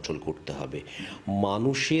অ্যাক্সেস কন্ট্রোল করতে হবে,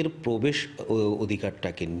 মানুষের প্রবেশ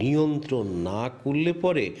অধিকারটাকে নিয়ন্ত্রণ না করলে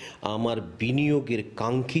পরে আমার বিনিয়োগের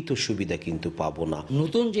কাঙ্ক্ষিত সুবিধা কিন্তু পাবো না।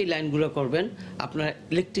 নতুন যে লাইনগুলো করবেন, আপনার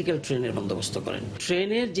ইলেকট্রিক্যাল ট্রেনের বন্দোবস্ত করেন।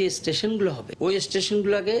 ট্রেনের যে স্টেশনগুলো হবে, ওই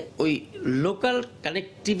স্টেশনগুলোকে ওই লোকাল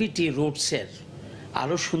কানেক্টিভিটি রোডসের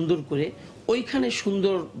আরো সুন্দর করে ওইখানে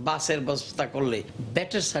সুন্দর বাসের ব্যবস্থা করলে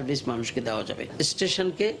বেটার সার্ভিস মানুষকে দেওয়া যাবে।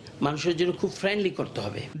 স্টেশনকে মানুষের জন্য খুব ফ্রেন্ডলি করতে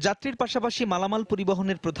হবে। যাত্রীর পাশাপাশি মালামাল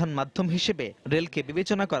পরিবহনের প্রধান মাধ্যম হিসেবে রেলকে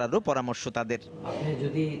বিবেচনা করারও পরামর্শ তাদের।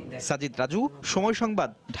 সাজিদ রাজু, সময় সংবাদ,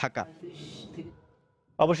 ঢাকা।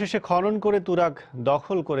 অবশেষে খনন করে তুরাগ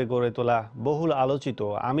দখল করে গড়ে তোলা বহুল আলোচিত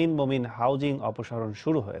আমিন মমিন হাউজিং অপসারণ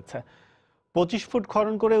শুরু হয়েছে। 25 ফুট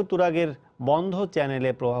খনন করেও তুরাগের বন্ধ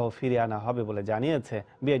চ্যানেলে প্রবাহ ফিরিয়ে আনা হবে বলে জানিয়েছে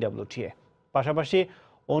বিআইডব্লিউটিএ। পাশাপাশি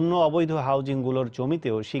অন্য অবৈধ হাউজিংগুলোর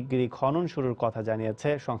জমিতেও শিগগিরই খনন শুরুর কথা জানিয়েছে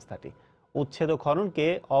সংস্থাটি। উচ্ছেদ ও খননকে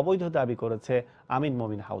অবৈধ দাবি করেছে আমিন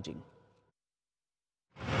মমিন হাউজিং।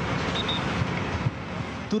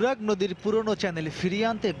 তুরাগ নদীর পুরনো চ্যানেল ফিরিয়ে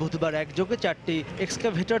আনতে বুধবার একযোগে 4টি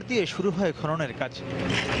এক্সকাভেটর দিয়ে শুরু হয় খননের কাজ।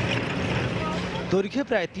 দৈর্ঘ্যে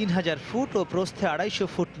প্রায় 3000 ফুট ও প্রস্থে 250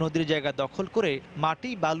 ফুট নদীর জায়গা দখল করে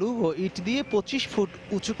মাটি, বালু ও ইট দিয়ে 25 ফুট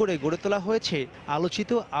উঁচু করে গড়ে তোলা হয়েছে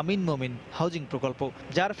আলোচিত আমিন মমিন হাউজিং প্রকল্প,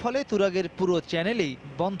 যার ফলে তুরাগের পুরো চ্যানেলই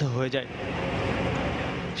বন্ধ হয়ে যায়।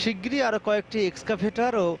 শিগগিরই আরো কয়েকটি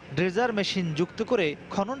এক্সকাভেটর ও ড্রেজার মেশিন যুক্ত করে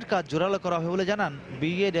খনন কাজ জোরালো করা হবে বলে জানান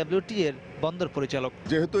বিএডব্লিউটি এর বন্দর পরিচালক।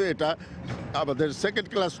 যেহেতু এটা আমাদের সেকেন্ড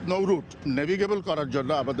ক্লাস নৌ রুট নেভিগেবল করার জন্য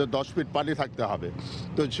আমাদের 10 ফিট পানি থাকতে হবে,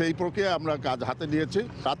 তো সেই প্রক্রিয়া আমরা কাজ হাতে নিয়েছি।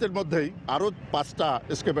 রাতের মধ্যেই আরো 5টা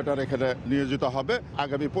এক্সকাভেটর এখানে নিয়োজিত হবে।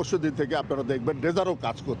 আগামী পরশুদিন থেকে আপনারা দেখবেন ড্রেজারও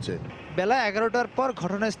কাজ করছে। বেলা 11টার পর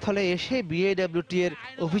ঘটনাস্থলে এসে বিএডব্লিউটি এর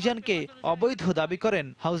অভিযানকে অবৈধ দাবি করেন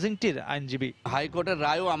হাউজিংটির আইনজীবী। হাইকোর্টের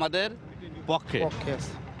রায়ও আমাদের পক্ষে।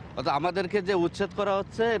 অর্থাৎ আমাদেরকে যে উচ্ছেদ করা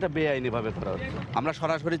হচ্ছে এটা বেআইনিভাবে করা হচ্ছে। আমরা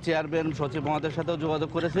সরাসরি চেয়ারম্যান, সচিব মহোদয়ের সাথেও যোগাযোগ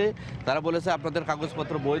করেছি, তারা বলেছে আপনাদের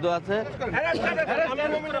কাগজপত্র বৈধ আছে।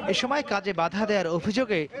 এ সময় কাজে বাধা দেওয়ার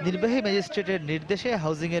অভিযোগে নির্বাহী ম্যাজিস্ট্রেটের নির্দেশে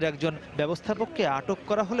হাউজিংয়ের একজন ব্যবস্থাপককে আটক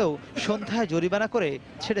করা হলেও সন্ধ্যায় জরিমানা করে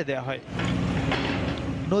ছেড়ে দেওয়া হয়।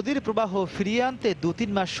 নদীর প্রবাহ ফিরিয়ে আনতে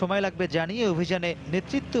 2-3 মাস সময় লাগবে জানিয়ে অভিযানে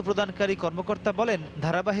নেতৃত্ব প্রদানকারী কর্মকর্তা বলেন,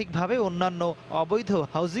 ধারাবাহিকভাবে অন্যান্য অবৈধ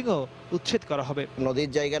হাউজিংও উচ্ছেদ করা হবে। নদীর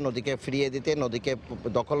জায়গা নদীকে ফিরিয়ে দিতে, নদীকে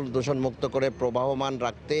দখল দূষণ মুক্ত করে প্রবাহমান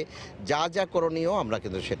রাখতে যা যা করণীয় আমরা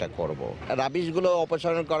কিন্তু সেটা করব। রাবিশগুলো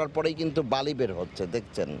অপসারণ করার পরেই কিন্তু বালি বের হচ্ছে,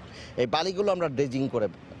 দেখছেন। এই বালিগুলো আমরা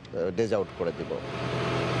ড্রেজ আউট করে দেব।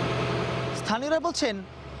 স্থানীয়রা বলছেন,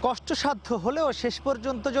 কষ্টসাধ্য হলেও শেষ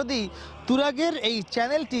পর্যন্ত যদি তুরাগের এই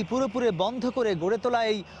চ্যানেলটি পুরোপুরি বন্ধ করে গড়ে তোলা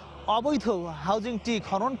এই অবৈধ হাউজিংটি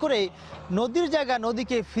খনন করে নদীর জায়গা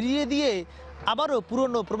নদীকে ফিরিয়ে দিয়ে আবারও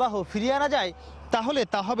পুরনো প্রবাহ ফিরিয়ে আনা যায়, তাহলে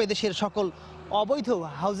তা হবে দেশের সকল অবৈধ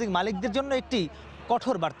হাউজিং মালিকদের জন্য একটি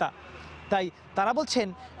কঠোর বার্তা। তাই তারা বলছেন,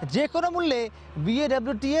 যে কোনো মূল্যে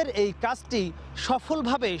বিএডব্লিউটি এর এই কাজটি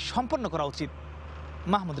সফলভাবে সম্পন্ন করা উচিত।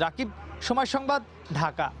 মাহমুদ রাকিব, সময় সংবাদ,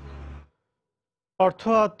 ঢাকা। অর্থ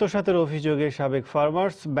আত্মসাতের অভিযোগে সাবেক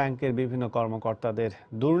ফার্মার্স ব্যাংকের বিভিন্ন কর্মকর্তাদের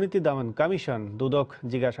দুর্নীতি দমন কমিশন দুদক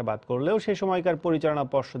জিজ্ঞাসাবাদ করলেও সে সময়কার পরিচালনা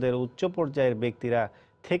পর্ষদের উচ্চ পর্যায়ের ব্যক্তিরা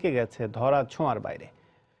থেকে গেছে ধরা ছোঁয়ার বাইরে।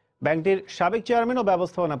 ব্যাংকটির সাবেক চেয়ারম্যান ও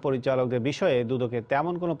ব্যবস্থাপনা পরিচালকদের বিষয়ে দুদকের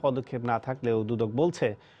তেমন কোনো পদক্ষেপ না থাকলেও দুদক বলছে,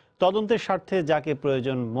 তদন্তের স্বার্থে যাকে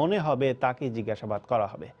প্রয়োজন মনে হবে তাকে জিজ্ঞাসাবাদ করা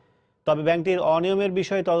হবে। তবে ব্যাংকটির অনিয়মের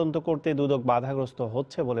বিষয়ে তদন্ত করতে দুদক বাধাগ্রস্ত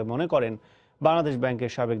হচ্ছে বলে মনে করেন বাংলাদেশ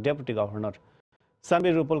ব্যাংকের সাবেক ডেপুটি গভর্নর।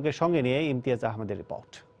 সামির রুপলকে সঙ্গে নিয়ে ইমতিয়াজ আহমেদের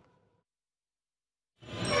রিপোর্ট।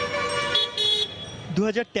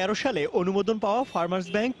 2013 সালে অনুমোদন পাওয়া ফার্মার্স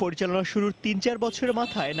ব্যাংক পরিচালনা শুরুর 3-4 বছরের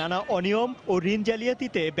মাথায় নানা অনিয়ম ও ঋণ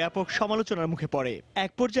জালিয়াতিতে ব্যাপক সমালোচনার মুখে পড়ে।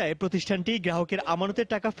 এক পর্যায়ে প্রতিষ্ঠানটি গ্রাহকের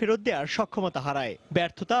আমানতের টাকা ফেরত দেওয়ার সক্ষমতা হারায়।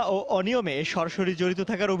 ব্যর্থতা ও অনিয়মে সরাসরি জড়িত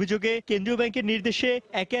থাকার অভিযোগে কেন্দ্রীয় ব্যাংকের নির্দেশে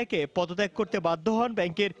একে একে পদত্যাগ করতে বাধ্য হন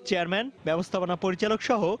ব্যাংকের চেয়ারম্যান, ব্যবস্থাপনা পরিচালক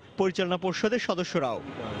সহ পরিচালনা পর্ষদের সদস্যরাও।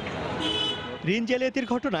 ঋণ জালিয়াতির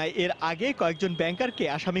ঘটনায় এর আগে কয়েকজন ব্যাংকারকে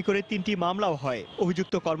আসামি করে 3টি মামলাও হয়।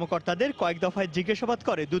 অভিযুক্ত কর্মকর্তাদের কয়েক দফায় জিজ্ঞাসাবাদ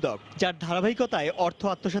করে দুদক, যার ধারাবাহিকতায় অর্থ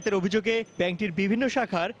আত্মসাতের অভিযোগে ব্যাংকটির বিভিন্ন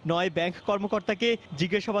শাখার 9 ব্যাংক কর্মকর্তাকে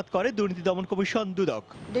জিজ্ঞাসাবাদ করে দুর্নীতি দমন কমিশন দুদক।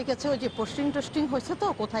 ডেকেছে ওই যে পোস্টিং হয়েছে, তো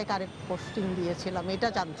কোথায় কারেক্ট পোস্টিং দিয়েছিলাম এটা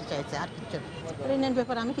জানতে চাইছে, আর কিছু ঋণের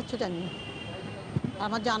ব্যাপারে আমি কিছু জানি না,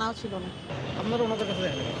 আমার জানাও ছিল না। আপনারা ওনাদের কাছে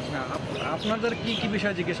আপনাদের কি কি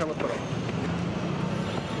বিষয়ে জিজ্ঞাসাবাদ করা?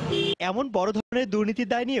 এমন বড় ধরনের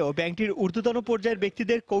দুর্নীতির দায় নিয়েও ব্যাংকটির ঊর্ধ্বতন পর্যায়ের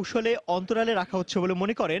ব্যক্তিদের কৌশলে অন্তরালে রাখা হচ্ছে বলে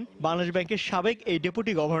মনে করেন বাংলাদেশ ব্যাংকের সাবেক এই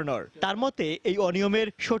ডেপুটি গভর্নর। তার মতে এই অনিয়মের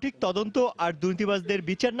সঠিক তদন্ত আর দুর্নীতিবাজদের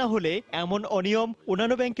বিচার না হলে এমন অনিয়ম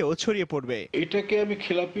অন্যান্য ব্যাংকেও ছড়িয়ে পড়বে। এটাকে আমি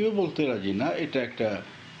খেলাপিও বলতে রাজি না, এটা একটা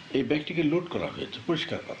এই ব্যাংকটিকে লুট করা হয়েছে,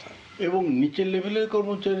 পরিষ্কার কথা, এবং নিচের লেভেলের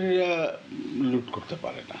কর্মচারীরা লুট করতে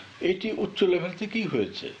পারে না, এটি উচ্চ লেভেল থেকেই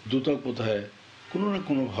হয়েছে। দুদক বোধহয় কোনো না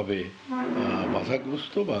কোনোভাবে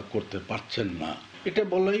বাধাগ্রস্ত বা করতে পারছেন না। এটা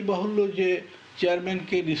বলাই বাহুল্য যে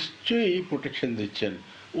চেয়ারম্যানকে নিশ্চয়ই প্রোটেকশন দিচ্ছেন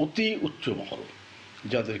অতি উচ্চ মহল,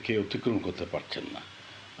 যাদেরকে অতিক্রম করতে পারছেন না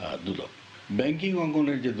দুদক। ব্যাংকিং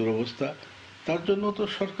অঙ্গনের যে দুরবস্থা, তার জন্য তো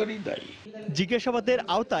সরকারই দায়ী। জিজ্ঞাসাবাদের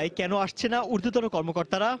আওতায় কেন আসছে না ঊর্ধ্বতন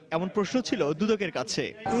কর্মকর্তারা, এমন প্রশ্ন ছিল দুদকের কাছে।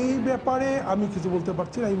 এই ব্যাপারে আমি কিছু বলতে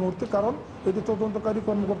পারছি না এই মুহূর্তে, কারণ এটি তদন্তকারী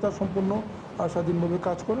কর্মকর্তা সম্পূর্ণ স্বাধীনভাবে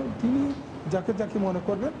কাজ করেন, তিনি যাকে যাকে মনে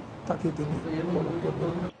করবেন তাকে তিনি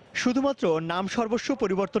শুধুমাত্র নাম সর্বস্ব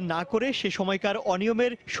পরিবর্তন না করে সে সময়কার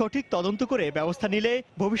অনিয়মের সঠিক তদন্ত করে ব্যবস্থা নিলে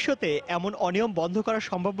ভবিষ্যতে এমন অনিয়ম বন্ধ করা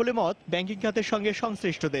সম্ভব বলে মত ব্যাংকিং খাতের সঙ্গে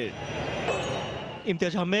সংশ্লিষ্টদের।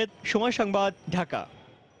 ইমতিয়াজ আহমেদ, সময় সংবাদ, ঢাকা।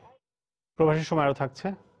 প্রবাসী সময় আরও থাকছে।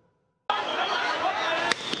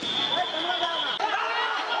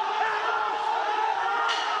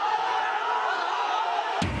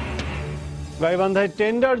 গাইবান্ধায়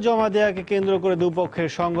টেন্ডার জমা দেওয়াকে কেন্দ্র করে দুপক্ষের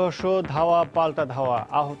সংঘর্ষ, ধাওয়া পাল্টা ধাওয়া,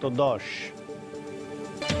 আহত 10।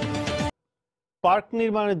 পার্ক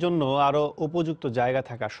নির্মাণের জন্য আরও উপযুক্ত জায়গা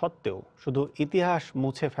থাকা সত্ত্বেও শুধু ইতিহাস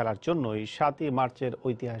মুছে ফেলার জন্যই 7ই মার্চের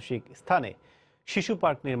ঐতিহাসিক স্থানে শিশু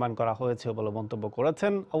পার্ক নির্মাণ করা হয়েছে বলে মন্তব্য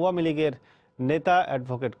করেছেন আওয়ামী লীগের নেতা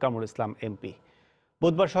অ্যাডভোকেট কামরুল ইসলাম এমপি।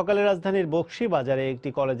 বুধবার সকালে রাজধানীর বকশী বাজারে একটি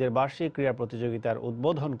কলেজের বার্ষিক ক্রীড়া প্রতিযোগিতার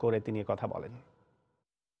উদ্বোধন করে তিনি কথা বলেন।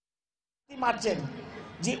 মার্চের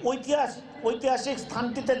যে ঐতিহাসিক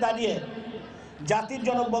স্থানটিতে দাঁড়িয়ে জাতির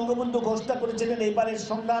জনক বঙ্গবন্ধু ঘোষণা করেছিলেন এইবারের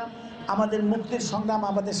সংগ্রাম আমাদের মুক্তির সংগ্রাম,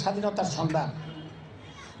 আমাদের স্বাধীনতার সংগ্রাম,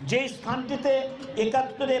 যে স্থানটিতে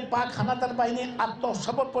 71-এ পাক হানাদার বাহিনী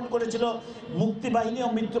আত্মসমর্পণ করেছিল মুক্তি বাহিনী ও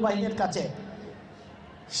মৃত্যু বাহিনীর কাছে,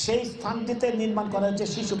 সেই স্থানটিতে নির্মাণ করা হয়েছে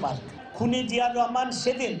শিশু পার্ক। খুনি জিয়াউর রহমান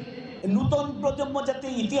সেদিন নতুন প্রজন্ম যাতে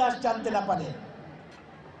ইতিহাস জানতে না পারে,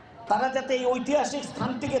 তারা যাতে এই ঐতিহাসিক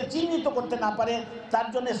স্থানটিকে চিহ্নিত করতে না পারে, তার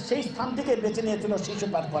জন্য সেই স্থানটিকে বেছে নিয়েছিল শিশু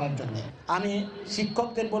পার্ক করার জন্য। আমি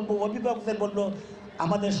শিক্ষকদের বলবো, অভিভাবকদের বলবো,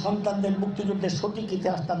 আমাদের সন্তানদের মুক্তিযুদ্ধের সঠিক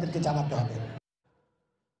ইতিহাস তাদেরকে জানাতে হবে।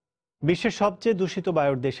 বিশ্বের সবচেয়ে দূষিত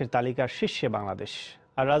বায়ুর দেশের তালিকার শীর্ষে বাংলাদেশ,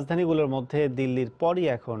 আর রাজধানীগুলোর মধ্যে দিল্লির পরই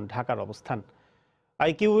এখন ঢাকার অবস্থান।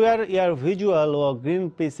 আইকিউআর এয়ার ভিজুয়াল ও গ্রিন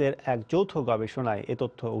পিসের এক যৌথ গবেষণায় এ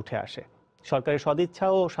তথ্য উঠে আসে। সরকারের সদিচ্ছা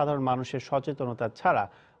ও সাধারণ মানুষের সচেতনতা ছাড়া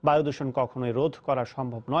বায়ু দূষণ কখনোই রোধ করা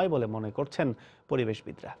সম্ভব নয় বলে মনে করছেন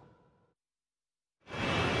পরিবেশবিদরা।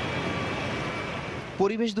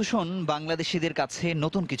 পরিবেশ দূষণ বাংলাদেশিদের কাছে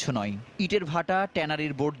নতুন কিছু নয়। ইটের ভাটা,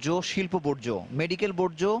 ট্যানারির বর্জ্য, শিল্প বর্জ্য, মেডিকেল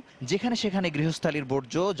বর্জ্য, যেখানে সেখানে গৃহস্থালির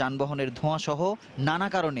বর্জ্য, যানবাহনের ধোঁয়া সহ নানা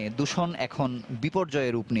কারণে দূষণ এখন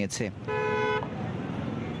বিপর্যয়ের রূপ নিয়েছে।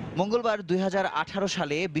 মঙ্গলবার 2018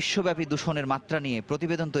 সালে বিশ্বব্যাপী দূষণের মাত্রা নিয়ে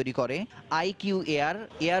প্রতিবেদন তৈরি করে আইকিউএআর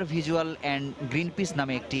এয়ার ভিজুয়াল অ্যান্ড গ্রিনপিস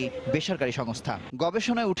নামে একটি বেসরকারি সংস্থা।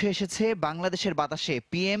 গবেষণায় উঠে এসেছে বাংলাদেশের বাতাসে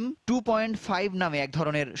PM 2.5 নামে এক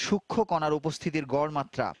ধরনের সূক্ষ্ম কণার উপস্থিতির গড়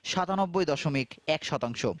মাত্রা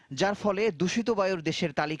 97.1%, যার ফলে দূষিত বায়ুর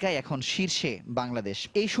দেশের তালিকায় এখন শীর্ষে বাংলাদেশ।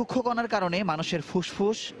 এই সূক্ষ্ম কণার কারণে মানুষের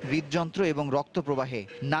ফুসফুস, হৃদযন্ত্র এবং রক্ত প্রবাহে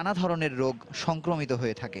নানা ধরনের রোগ সংক্রমিত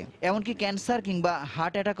হয়ে থাকে, এমনকি ক্যান্সার কিংবা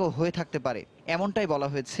হার্ট অ্যাটাক হয়ে থাকতে পারে, এমনটাই বলা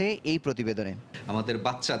হয়েছে এই প্রতিবেদনে। আমাদের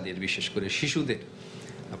বাচ্চাদের, বিশেষ করে শিশুদের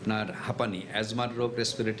আপনার হাঁপানি, অ্যাজমার রোগ,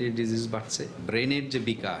 রেসপিরেটরি ডিজিজ বাড়ছে, ব্রেনের যে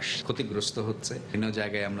বিকাশ ক্ষতিগ্রস্ত হচ্ছে। বিভিন্ন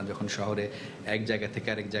জায়গায় আমরা যখন শহরে এক জায়গা থেকে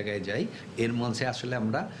আরেক জায়গায় যাই, এর মধ্যে আসলে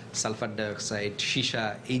আমরা সালফার ডাইঅক্সাইড, সীসা,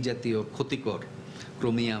 এই জাতীয় ক্ষতিকর,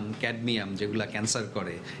 ক্রোমিয়াম, ক্যাডমিয়াম যেগুলো ক্যান্সার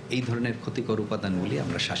করে, এই ধরনের ক্ষতিকর উপাদানগুলি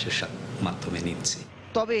আমরা শ্বাসের মাধ্যমে নিচ্ছি।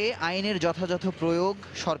 তবে আইনের যথাযথ প্রয়োগ,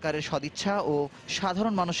 সরকারের সদিচ্ছা ও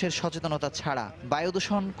সাধারণ মানুষের সচেতনতা ছাড়া বায়ু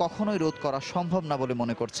দূষণ কখনোই রোধ করা সম্ভব না বলে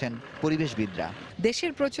মনে করছেন পরিবেশবিদরা।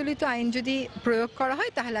 দেশের প্রচলিত আইন যদি প্রয়োগ করা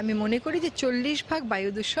হয় তাহলে আমি মনে করি যে 40% বায়ু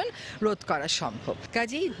দূষণ রোধ করা সম্ভব।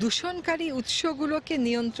 কাজেই দূষণকারী উৎসগুলোকে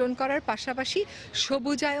নিয়ন্ত্রণ করার পাশাপাশি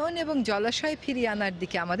সবুজায়ন এবং জলাশয় ফিরিয়ে আনার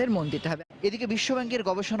দিকে আমাদের মন দিতে হবে। এদিকে বিশ্বব্যাংকের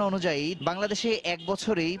গবেষণা অনুযায়ী বাংলাদেশে এক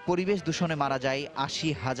বছরেই পরিবেশ দূষণে মারা যায়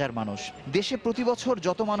 80,000 মানুষ। দেশে প্রতি বছর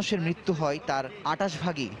যত মানুষের মৃত্যু হয় তার 28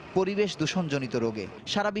 ভাগই পরিবেশ দূষণজনিত রোগে।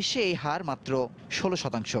 সারা বিশ্বে এই হার মাত্র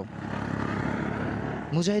 16%।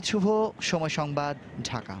 মুজাহিদ শুভ, সময় সংবাদ,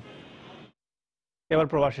 ঢাকা। এবার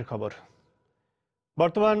প্রবাসের খবর।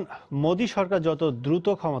 বর্তমান মোদী সরকার যত দ্রুত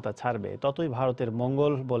ক্ষমতা ছাড়বে ততই ভারতের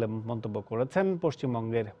মঙ্গল বলে মন্তব্য করেছেন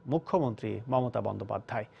পশ্চিমবঙ্গের মুখ্যমন্ত্রী মমতা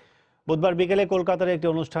বন্দ্যোপাধ্যায়। বুধবার বিকেলে কলকাতার একটি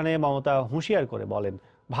অনুষ্ঠানে মমতা হুঁশিয়ার করে বলেন,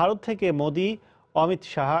 ভারত থেকে মোদী, অমিত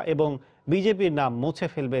শাহ এবং বিজেপির নাম মুছে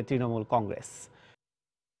ফেলবে তৃণমূল কংগ্রেস।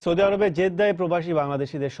 সৌদি আরবের জেদ্দায় প্রবাসী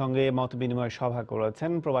বাংলাদেশিদের সঙ্গে মত বিনিময় সভা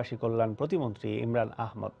করেছেন প্রবাসী কল্যাণ প্রতিমন্ত্রী ইমরান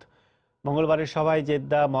আহমদ। মঙ্গলবারের সভায়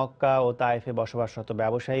জেদ্দা, মক্কা ও তায়েফে বসবাসরত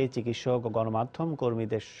ব্যবসায়ী, চিকিৎসক ও গণমাধ্যম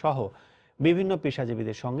কর্মীদের সহ বিভিন্ন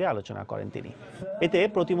পেশাজীবীদের সঙ্গে আলোচনা করেন তিনি। এতে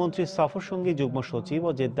প্রতিমন্ত্রীর সফরসঙ্গী যুগ্ম সচিব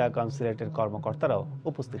ও জেদ্দা কনসুলেটের কর্মকর্তারাও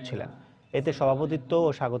উপস্থিত ছিলেন। এতে সভাপতিত্ব ও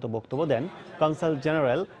স্বাগত বক্তব্য দেন কনসাল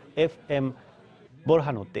জেনারেল FM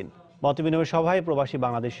বোরহানউদ্দিন। মতবিনিময় সভায় প্রবাসী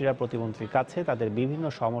বাংলাদেশিরা প্রতিমন্ত্রীর কাছে তাদের বিভিন্ন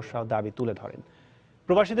সমস্যা ও দাবি তুলে ধরেন।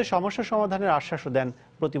 প্রবাসীদের সমস্যা সমাধানের আশ্বাসও দেন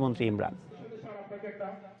প্রতিমন্ত্রী ইমরান।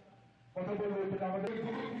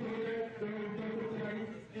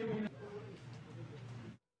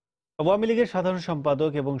 আওয়ামী লীগের সাধারণ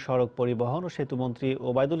সম্পাদক এবং সড়ক পরিবহন ও সেতুমন্ত্রী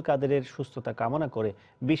ওবায়দুল কাদেরের সুস্থতা কামনা করে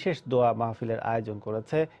বিশেষ দোয়া মাহফিলের আয়োজন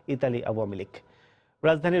করেছে ইতালি আওয়ামী লীগ।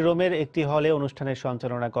 রাজধানীর রোমের একটি হলে অনুষ্ঠানের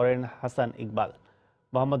সঞ্চালনা করেন হাসান ইকবাল।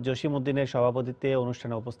 মোহাম্মদ জসিম উদ্দিনের সভাপতিত্বে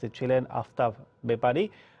অনুষ্ঠানে উপস্থিত ছিলেন আফতাব বেপারী,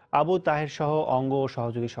 আবু তাহের সহ অঙ্গ ও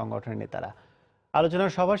সহযোগী সংগঠনের নেতারা।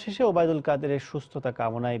 আলোচনার সভা শেষে ওবায়দুল কাদেরের সুস্থতা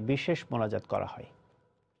কামনায় বিশেষ মোনাজাত করা হয়।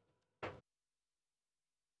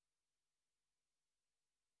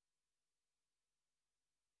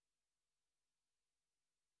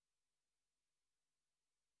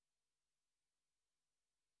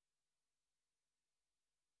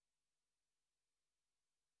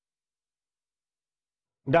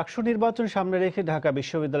 ডাকসু নির্বাচন সামনে রেখে ঢাকা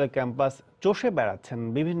বিশ্ববিদ্যালয় ক্যাম্পাস চষে বেড়াচ্ছেন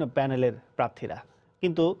বিভিন্ন প্যানেলের প্রার্থীরা।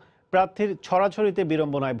 কিন্তু প্রার্থীর ছড়াছড়িতে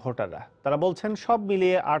বিড়ম্বনায় ভোটাররা। তারা বলছেন সব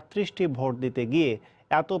মিলিয়ে 38টি ভোট দিতে গিয়ে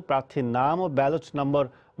এত প্রার্থীর নাম ও ব্যালট নম্বর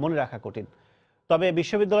মনে রাখা কঠিন। তবে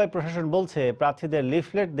বিশ্ববিদ্যালয় প্রশাসন বলছে প্রার্থীদের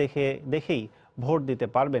লিফলেট দেখেই ভোট দিতে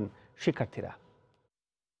পারবেন শিক্ষার্থীরা।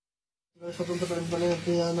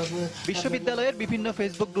 বিশ্ববিদ্যালয়ের বিভিন্ন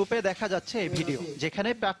ফেসবুক গ্রুপে দেখা যাচ্ছে এই ভিডিও, যেখানে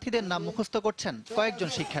প্রার্থীদের নাম মুখস্থ করছেন কয়েকজন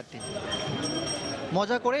শিক্ষার্থী।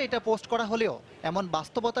 মজা করে এটা পোস্ট করা হলেও এমন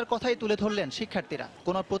বাস্তবতার কথাই তুলে ধরলেন শিক্ষার্থীরা।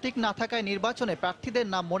 কোনো প্রতীক না থাকায় নির্বাচনে প্রার্থীদের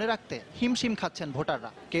নাম মনে রাখতে হিমশিম খাচ্ছেন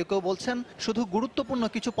ভোটাররা। কেউ কেউ বলছেন শুধু গুরুত্বপূর্ণ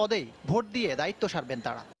কিছু পদেই ভোট দিয়ে দায়িত্ব সারবেন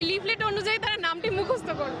তারা। লিফলেট অনুযায়ী তারা নামটি মুখস্থ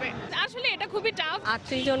করবে। আসলে এটা খুবই টাফ।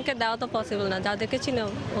 38 জনকে দেওয়া তো পসিবল না, যাদেরকে চিনো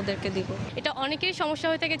ওদেরকে দিব। এটা অনেকেরই সমস্যা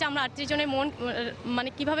হয়ে থাকে যে আমরা 38 জনের মানে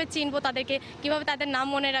কিভাবে চিনবো তাদেরকে, কিভাবে তাদের নাম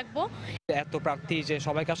মনে রাখবো। এত প্রার্থী যে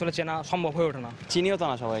সবাইকে আসলে চেনা সম্ভব হয়ে ওঠে না। চিনিও তো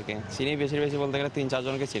না সবাইকে, চিনি বেশি বলতে গেলে 3-4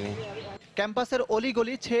 জনকে চিনি। ক্যাম্পাসের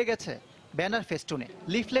অলিগলি ছেয়ে গেছে ব্যানার ফেস্টুনে।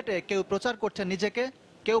 লিফলেটে কেউ প্রচার করছে নিজেকে,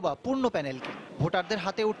 কেউ বা পূর্ণ প্যানেলকে। ভোটারদের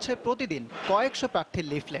হাতে উঠছে প্রতিদিন কয়েকশো প্রার্থীর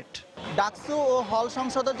লিফলেট। ডাকসু ও হল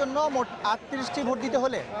সংসদের জন্য মোট 38টি ভোট দিতে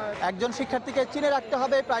হলে একজন শিক্ষার্থীকে চিনে রাখতে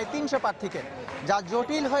হবে প্রায় 300 প্রার্থীকে, যা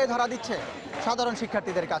জটিল হয়ে ধরা দিচ্ছে সাধারণ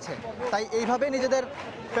শিক্ষার্থীদের কাছে। তাই এইভাবে নিজেদের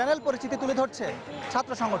প্যানেল পরিচিতি তুলে ধরছে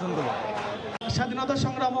ছাত্র সংগঠনগুলো। স্বাধীনতা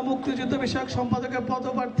সংগ্রাম ও মুক্তিযুদ্ধ বিষয়ক সম্পাদকের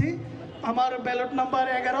পদপ্রার্থী, আমার ব্যালট নাম্বার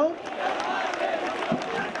 11।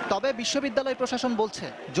 তবে বিশ্ববিদ্যালয় প্রশাসন বলছে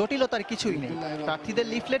জটিলতার কিছুই নেই। প্রার্থীদের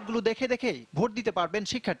লিফলেটগুলো দেখেই ভোট দিতে পারবেন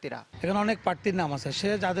শিক্ষার্থীরা। এখানে অনেক প্রার্থীর নাম আছে, সে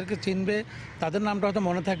যাদেরকে চিনবে তাদের নামটা হয়তো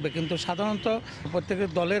মনে থাকবে, কিন্তু সাধারণত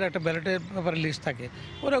প্রত্যেকের দলের একটা ব্যালটের ব্যাপারে লিস্ট থাকে,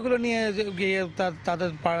 ওরাগুলো নিয়ে গিয়ে তাদের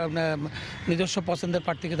নিজস্ব পছন্দের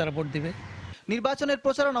প্রার্থীকে তারা ভোট দিবে। নির্বাচনের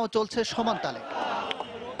প্রচারণাও চলছে সমান তালে।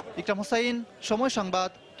 ইকরাম হোসাইন, সময় সংবাদ,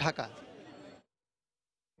 ঢাকা।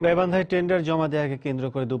 গাইবান্ধায় টেন্ডার জমা দেওয়াকে কেন্দ্র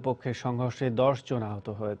করে দুপক্ষের সংঘর্ষে 10 জন আহত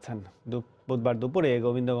হয়েছেন। বুধবার দুপুরে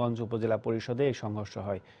গোবিন্দগঞ্জ উপজেলা পরিষদে এই সংঘর্ষ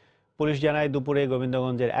হয়। পুলিশ জানায় দুপুরে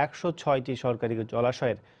গোবিন্দগঞ্জের 106টি সরকারি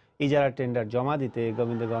জলাশয়ের ইজারা টেন্ডার জমা দিতে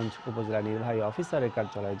গোবিন্দগঞ্জ উপজেলা নির্বাহী অফিসারের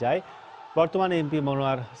কার্যালয়ে যায় বর্তমান এমপি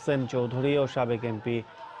মনোয়ার হোসেন চৌধুরী ও সাবেক এমপি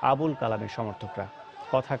আবুল কালামের সমর্থকরা।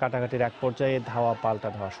 কথা কাটাকাটির এক পর্যায়ে ধাওয়া পাল্টা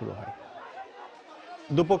ধাওয়া শুরু হয়।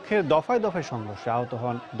 দুপক্ষের দফায় দফায় সংঘর্ষে আহত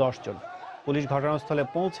হন 10 জন। পুলিশ ঘটনাস্থলে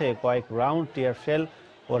পৌঁছে কয়েক রাউন্ড টিয়ার শেল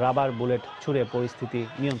ও রাবার বুলেট ছুড়ে পরিস্থিতি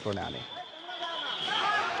নিয়ন্ত্রণে আনে।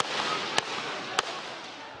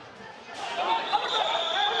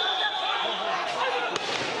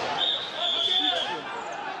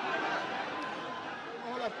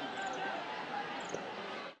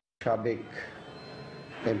 সাবেক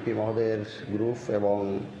এমপি মহোদয়ের গ্রুপ এবং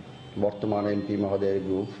বর্তমান এমপি মহোদয়ের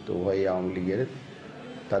গ্রুপ, তো উভয়ই আওয়ামী লীগের,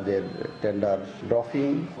 তাদের টেন্ডার ড্রফিং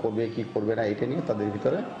করবে কি করবে না এটা নিয়ে তাদের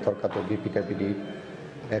ভিতরে তর্কাতর্কি পিটাপিটি।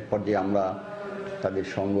 এক পর্যায়ে আমরা তাদের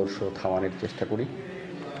সংঘর্ষ থামানোর চেষ্টা করি।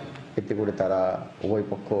 এতে করে তারা উভয়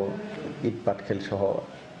পক্ষ ইট পাটকেল সহ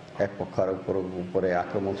এক পক্ষের উপরে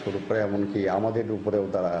আক্রমণ শুরু করে, এমনকি আমাদের উপরেও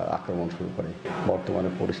তারা আক্রমণ শুরু করে। বর্তমানে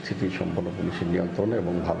পরিস্থিতি সম্পূর্ণ পুলিশের নিয়ন্ত্রণে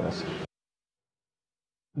এবং ভালো আছে।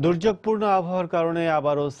 দুর্যোগপূর্ণ আবহাওয়ার কারণে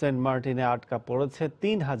আবারও সেন্ট মার্টিনে আটকা পড়েছে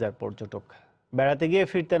 3000 পর্যটক। বেড়াতে গিয়ে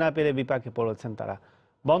ফিরতে না পেরে বিপাকে পড়েছেন তারা।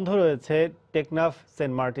 বন্ধ রয়েছে টেকনাফ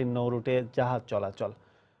সেন্ট মার্টিন নৌরুটে জাহাজ চলাচল।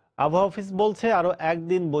 আবহাওয়া অফিস বলছে আরও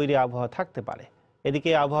একদিন বৈরী আবহাওয়া থাকতে পারে। এদিকে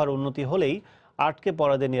আবহাওয়ার উন্নতি হলেই আটকে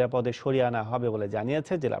পড়াদের নিরাপদে সরিয়ে আনা হবে বলে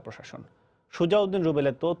জানিয়েছে জেলা প্রশাসন। সুজাউদ্দিন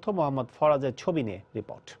রুবেলের তথ্য, মোহাম্মদ ফরাজের ছবি নিয়ে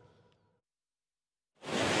রিপোর্ট।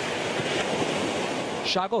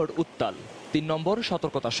 সাগর উত্তাল, 3 নম্বর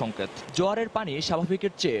সতর্কতা সংকেত। জোয়ারের পানি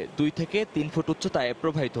স্বাভাবিকের চেয়ে 2 থেকে 3 ফুট উচ্চতায়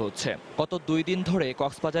প্রবাহিত হচ্ছে। গত 2 দিন ধরে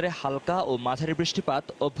কক্সবাজারে হালকা ও মাঝারি বৃষ্টিপাত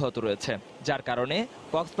অব্যাহত রয়েছে, যার কারণে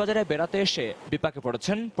কক্সবাজারে বেড়াতে এসে বিপাকে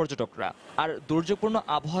পড়েছেন পর্যটকরা। আর দুর্যোগপূর্ণ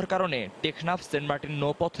আবহাওয়ার কারণে টেকনাফ সেন্ট মার্টিন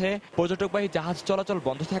নৌপথে পর্যটকবাহী জাহাজ চলাচল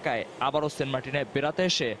বন্ধ থাকায় আবারও সেন্ট মার্টিনে বেড়াতে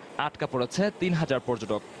এসে আটকা পড়েছে 3000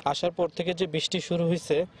 পর্যটক। আসার পর থেকে যে বৃষ্টি শুরু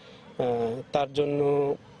হয়েছে তার জন্য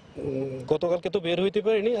গতকালকে তো বের হইতে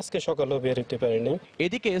পারিনি, আজকে সকালেও বের হইতে পারিনি।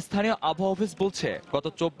 এদিকে স্থানীয় আবহাওয়া অফিস বলছে গত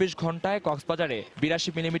 24 ঘন্টায় কক্সবাজারে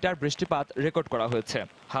 82 মিলিমিটার বৃষ্টিপাত রেকর্ড করা হয়েছে।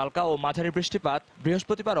 হালকা ও মাঝারি বৃষ্টিপাত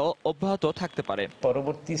বৃহস্পতিবারও অব্যাহত থাকতে পারে।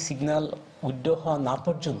 পরবর্তী সিগন্যাল উইথড্র হওয়া না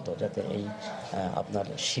পর্যন্ত যাতে এই আপনার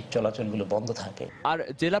শিপ চলাচলগুলো বন্ধ থাকে। আর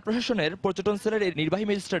জেলা প্রশাসনের পর্যটন সেলের নির্বাহী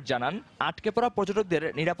ম্যাজিস্ট্রেট জানান, আটকে পড়া পর্যটকদের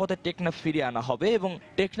নিরাপদে টেকনাফ ফিরিয়ে আনা হবে এবং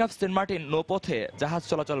টেকনাফ সেন্ট মার্টিন নৌপথে জাহাজ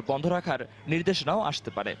চলাচল বন্ধ রাখার নির্দেশনাও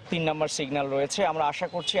আসতে পারে। 3 নম্বর সিগন্যাল রয়েছে। আমরা আশা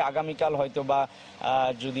করছি আগামীকাল হয়তো বা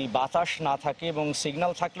যদি বাতাস না থাকে এবং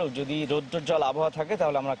সিগন্যাল থাকলেও যদি রৌদ্রোজ্জ্বল আবহাওয়া থাকে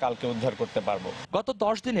তাহলে আমরা কালকে উদ্ধার করতে পারবো। গত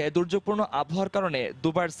 10 দিনে দুর্যোগপূর্ণ আবহাওয়ার কারণে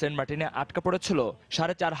দুবার সেন্ট মার্টিনে আটকা পড়েছিল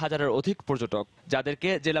 4500-এর অধিক পর্যটক, যাদেরকে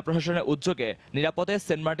জেলা প্রশাসনের উদ্যোগে নিরাপদে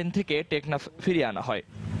সেন্ট মার্টিন থেকে টেকনাফ ফিরিয়ে আনা হয়।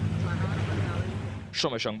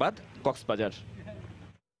 সময় সংবাদ, কক্সবাজার।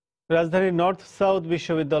 রাজধানীর নর্থ সাউথ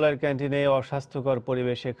বিশ্ববিদ্যালয়ের ক্যান্টিনে অস্বাস্থ্যকর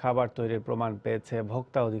পরিবেশে খাবার তৈরির প্রমাণ পেয়েছে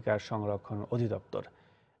ভোক্তা অধিকার সংরক্ষণ অধিদপ্তর।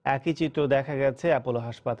 একই চিত্র দেখা গেছে অ্যাপোলো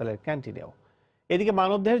হাসপাতালের ক্যান্টিনেও। এদিকে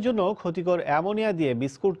মানবদেহের জন্য ক্ষতিকর অ্যামোনিয়া দিয়ে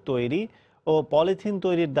বিস্কুট তৈরি ও পলিথিন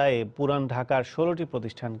তৈরির দায়ে পুরান ঢাকার 16টি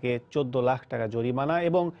প্রতিষ্ঠানকে 14 লাখ টাকা জরিমানা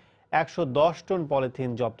এবং 110 টন পলিথিন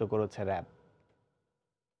জব্দ করেছে র্যাব।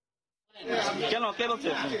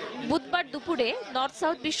 বুধবার দুপুরে নর্থ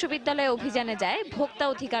সাউথ বিশ্ববিদ্যালয়ে অভিযানে যায় ভোক্তা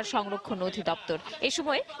অধিকার সংরক্ষণ অধিদপ্তর। এ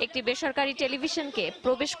সময় একটি বেসরকারি টেলিভিশনকে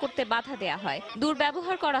প্রবেশ করতে বাধা দেয়া হয়।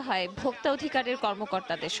 দুর্ব্যবহার করা হয় ভোক্তা অধিকারের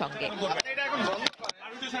কর্মকর্তাদের সঙ্গে।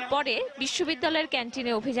 পরে বিশ্ববিদ্যালয়ের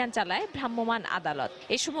ক্যান্টিনে অভিযান চালায় ভ্রাম্যমাণ আদালত।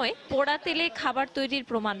 এ সময় পোড়া তেলে খাবার তৈরির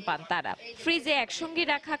প্রমাণ পান তারা। ফ্রিজে একসঙ্গে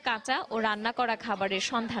রাখা কাঁচা ও রান্না করা খাবারের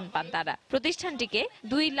সন্ধান পান তারা। প্রতিষ্ঠানটিকে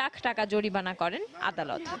 2 লাখ টাকা জরিমানা করেন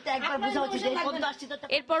আদালত।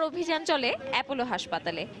 এরপর অভিযান চলে অ্যাপোলো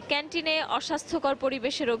হাসপাতালে। ক্যান্টিনে অস্বাস্থ্যকর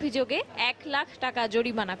পরিবেশের অভিযোগে 1 লাখ টাকা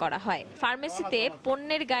জরিমানা করা হয়। ফার্মেসিতে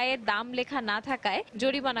পণ্যের গায়ে দাম লেখা না থাকায়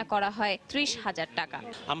জরিমানা করা হয় 30,000 টাকা।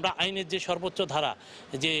 আমরা আইনের যে সর্বোচ্চ ধারা,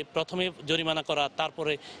 যে প্রথমে জরিমানা করা,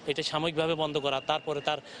 তারপরে এটা সাময়িকভাবে বন্ধ করা, তারপরে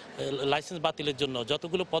তার লাইসেন্স বাতিলের জন্য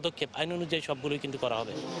যতগুলো পদক্ষেপ আইন অনুযায়ী সবগুলোই কিন্তু করা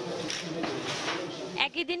হবে।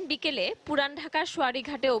 একই দিন বিকেলে পুরান ঢাকার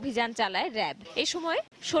সোয়ারীঘাটে অভিযান চালায় র্যাব। এ সময়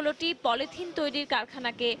 16টি পলিথিন তৈরির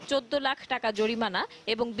কারখানাকে 14 লাখ টাকা জরিমানা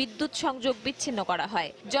এবং বিদ্যুৎ সংযোগ বিচ্ছিন্ন করা হয়।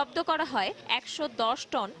 জব্দ করা হয় 110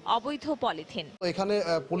 টন অবৈধ পলিথিন। এখানে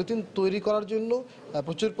পলিথিন তৈরি করার জন্য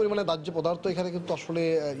প্রচুর পরিমাণে দাহ্য পদার্থ এখানে কিন্তু আসলে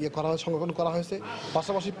সংরক্ষণ করা হয়েছে।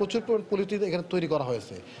 পাশাপাশি প্রচুর পরিমাণ পলিথিন এখানে তৈরি করা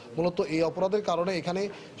হয়েছে। মূলত এই অপরাধের কারণে এখানে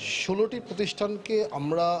 16টি প্রতিষ্ঠানকে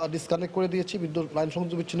আমরা ডিসকানেক্ট করে দিয়েছি, বিদ্যুৎ লাইন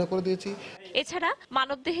সংযোগ বিচ্ছিন্ন করে দিয়েছি। এছাড়া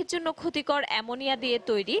মানবদেহের জন্য ক্ষতিকর অ্যামোনিয়া দিয়ে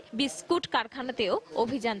তৈরি বিস্কুট কারখানাতেও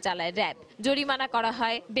অভিযান চালায় র্যাব। জরিমানা করা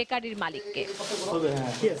হয় বেকারির মালিককে।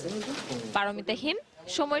 পারমিতা হিম,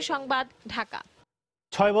 সময় সংবাদ, ঢাকা।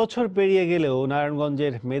 6 বছর পেরিয়ে গেলেও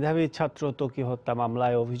নারায়ণগঞ্জের মেধাবী ছাত্র ত্বকী হত্যা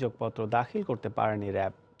মামলায় অভিযোগপত্র দাখিল করতে পারেনি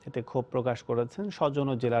র্যাব। এতে ক্ষোভ প্রকাশ করেছেন স্বজন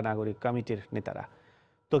ও জেলা নাগরিক কমিটির নেতারা।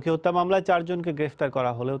 ত্বকী হত্যা মামলায় 4 জনকে গ্রেফতার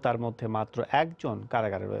করা হলেও তার মধ্যে মাত্র 1 জন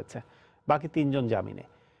কারাগারে রয়েছে, বাকি 3 জন জামিনে।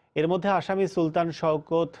 এর মধ্যে আসামি সুলতান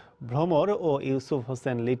শওকত ভ্রমর ও ইউসুফ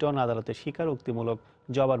হোসেন লিটন আদালতে স্বীকারোক্তিমূলক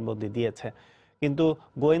জবানবন্দি দিয়েছে। কিন্তু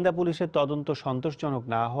গোয়েন্দা পুলিশের তদন্ত সন্তোষজনক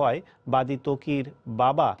না হওয়ায় বাদী ত্বকীর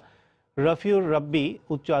বাবা রফিউর রব্বি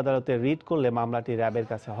উচ্চ আদালতে রিট করলে মামলাটি র্যাবের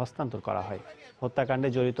কাছে হস্তান্তর করা হয়। হত্যাকাণ্ডে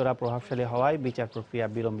জড়িতরা প্রভাবশালী হওয়ায় বিচার প্রক্রিয়া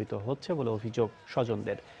বিলম্বিত হচ্ছে বলে অভিযোগ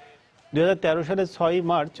স্বজনদের। 2013 সালের 6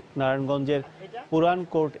 মার্চ নারায়ণগঞ্জের পুরান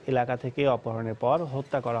কোর্ট এলাকা থেকে অপহরণের পর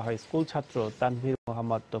হত্যা করা হয় স্কুল ছাত্র তানভীর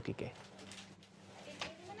মোহাম্মদ ত্বকীকে।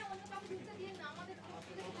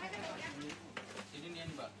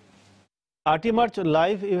 আটই মার্চ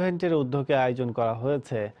লাইভ ইভেন্টের উদ্যোগে আয়োজন করা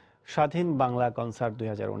হয়েছে স্বাধীন বাংলা কনসার্ট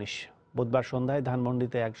 2019। বুধবার সন্ধ্যায়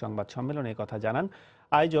ধানমন্ডিতে এক সংবাদ সম্মেলনে কথা জানান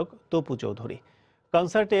আয়োজক তপু চৌধুরী।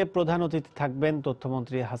 কনসার্টে প্রধান অতিথি থাকবেন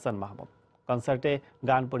তথ্যমন্ত্রী হাসান মাহমুদ। কনসার্টে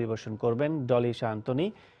গান পরিবেশন করবেন ডলি শান্তনী,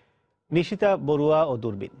 নিশিতা বড়ুয়া ও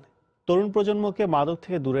দূরবীন। তরুণ প্রজন্মকে মাদক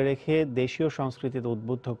থেকে দূরে রেখে দেশীয় সংস্কৃতিতে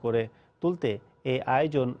উদ্বুদ্ধ করে তুলতে এই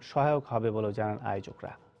আয়োজন সহায়ক হবে বলে জানান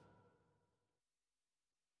আয়োজকরা।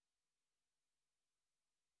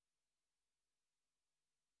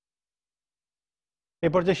 এ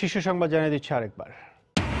পর্যায়ে শীর্ষ সংবাদ জানিয়ে দিচ্ছে আরেকবার।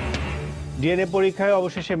 ডিএনএ পরীক্ষায়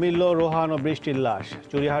অবশেষে মিলল রোহান ও বৃষ্টির লাশ।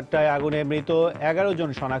 চুরিহাট্টায় আগুনে মৃত 11 জন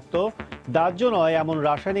শনাক্ত। দাহ্য নয় এমন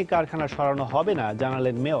রাসায়নিক কারখানা সরানো হবে না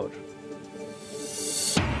জানালেন মেয়র।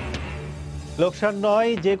 লোকসান নয়,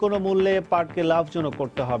 যে কোনো মূল্যে পাটকে লাভজনক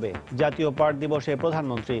করতে হবে। জাতীয় পাট দিবসে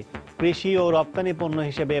প্রধানমন্ত্রী কৃষি ও রপ্তানি পণ্য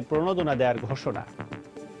হিসেবে প্রণোদনা দেওয়ার ঘোষণা।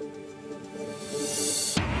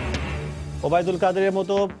 ওবায়দুল কাদেরের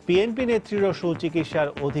মতো বিএনপি নেত্রীরও সুচিকিৎসার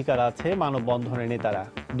অধিকার আছে মানববন্ধনের নেতারা।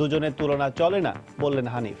 দুজনের তুলনা চলে না বললেন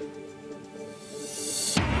হানিফ।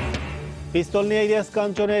 পিস্তল নিয়ে ইলিয়াস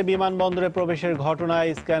কাঞ্চনের বিমানবন্দরে প্রবেশের ঘটনায়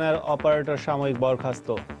স্ক্যানার অপারেটর সাময়িক বরখাস্ত।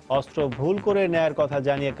 অস্ত্র ভুল করে নেয়ার কথা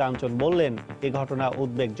জানিয়ে কাঞ্চন বললেন, এই ঘটনা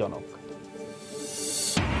উদ্বেগজনক।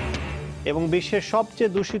 এবং বিশ্বের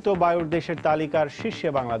সবচেয়ে দূষিত বায়ুর দেশের তালিকার শীর্ষে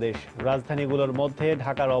বাংলাদেশ। রাজধানীগুলোর মধ্যে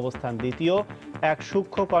ঢাকার অবস্থান দ্বিতীয়। এক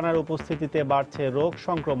সূক্ষ্ম কণার উপস্থিতিতে বাড়ছে রোগ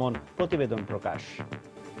সংক্রমণ, প্রতিবেদন প্রকাশ।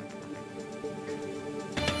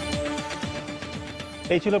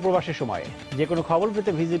 এই ছিল প্রবাসী সময়। যে কোনো খবর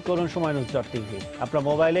পেতে ভিজিট করুন সময়নিউজ.tv। আপনার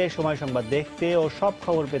মোবাইলে সময় সংবাদ দেখতে ও সব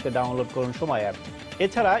খবর পেতে ডাউনলোড করুন সময় অ্যাপ।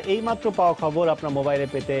 এছাড়া এই মাত্র পাওয়া খবর আপনার মোবাইলে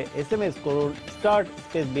পেতে SMS করুন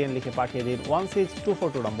 *BN লিখে পাঠিয়ে দিন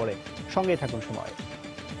 16242 নম্বরে। সঙ্গেই থাকুন সময়।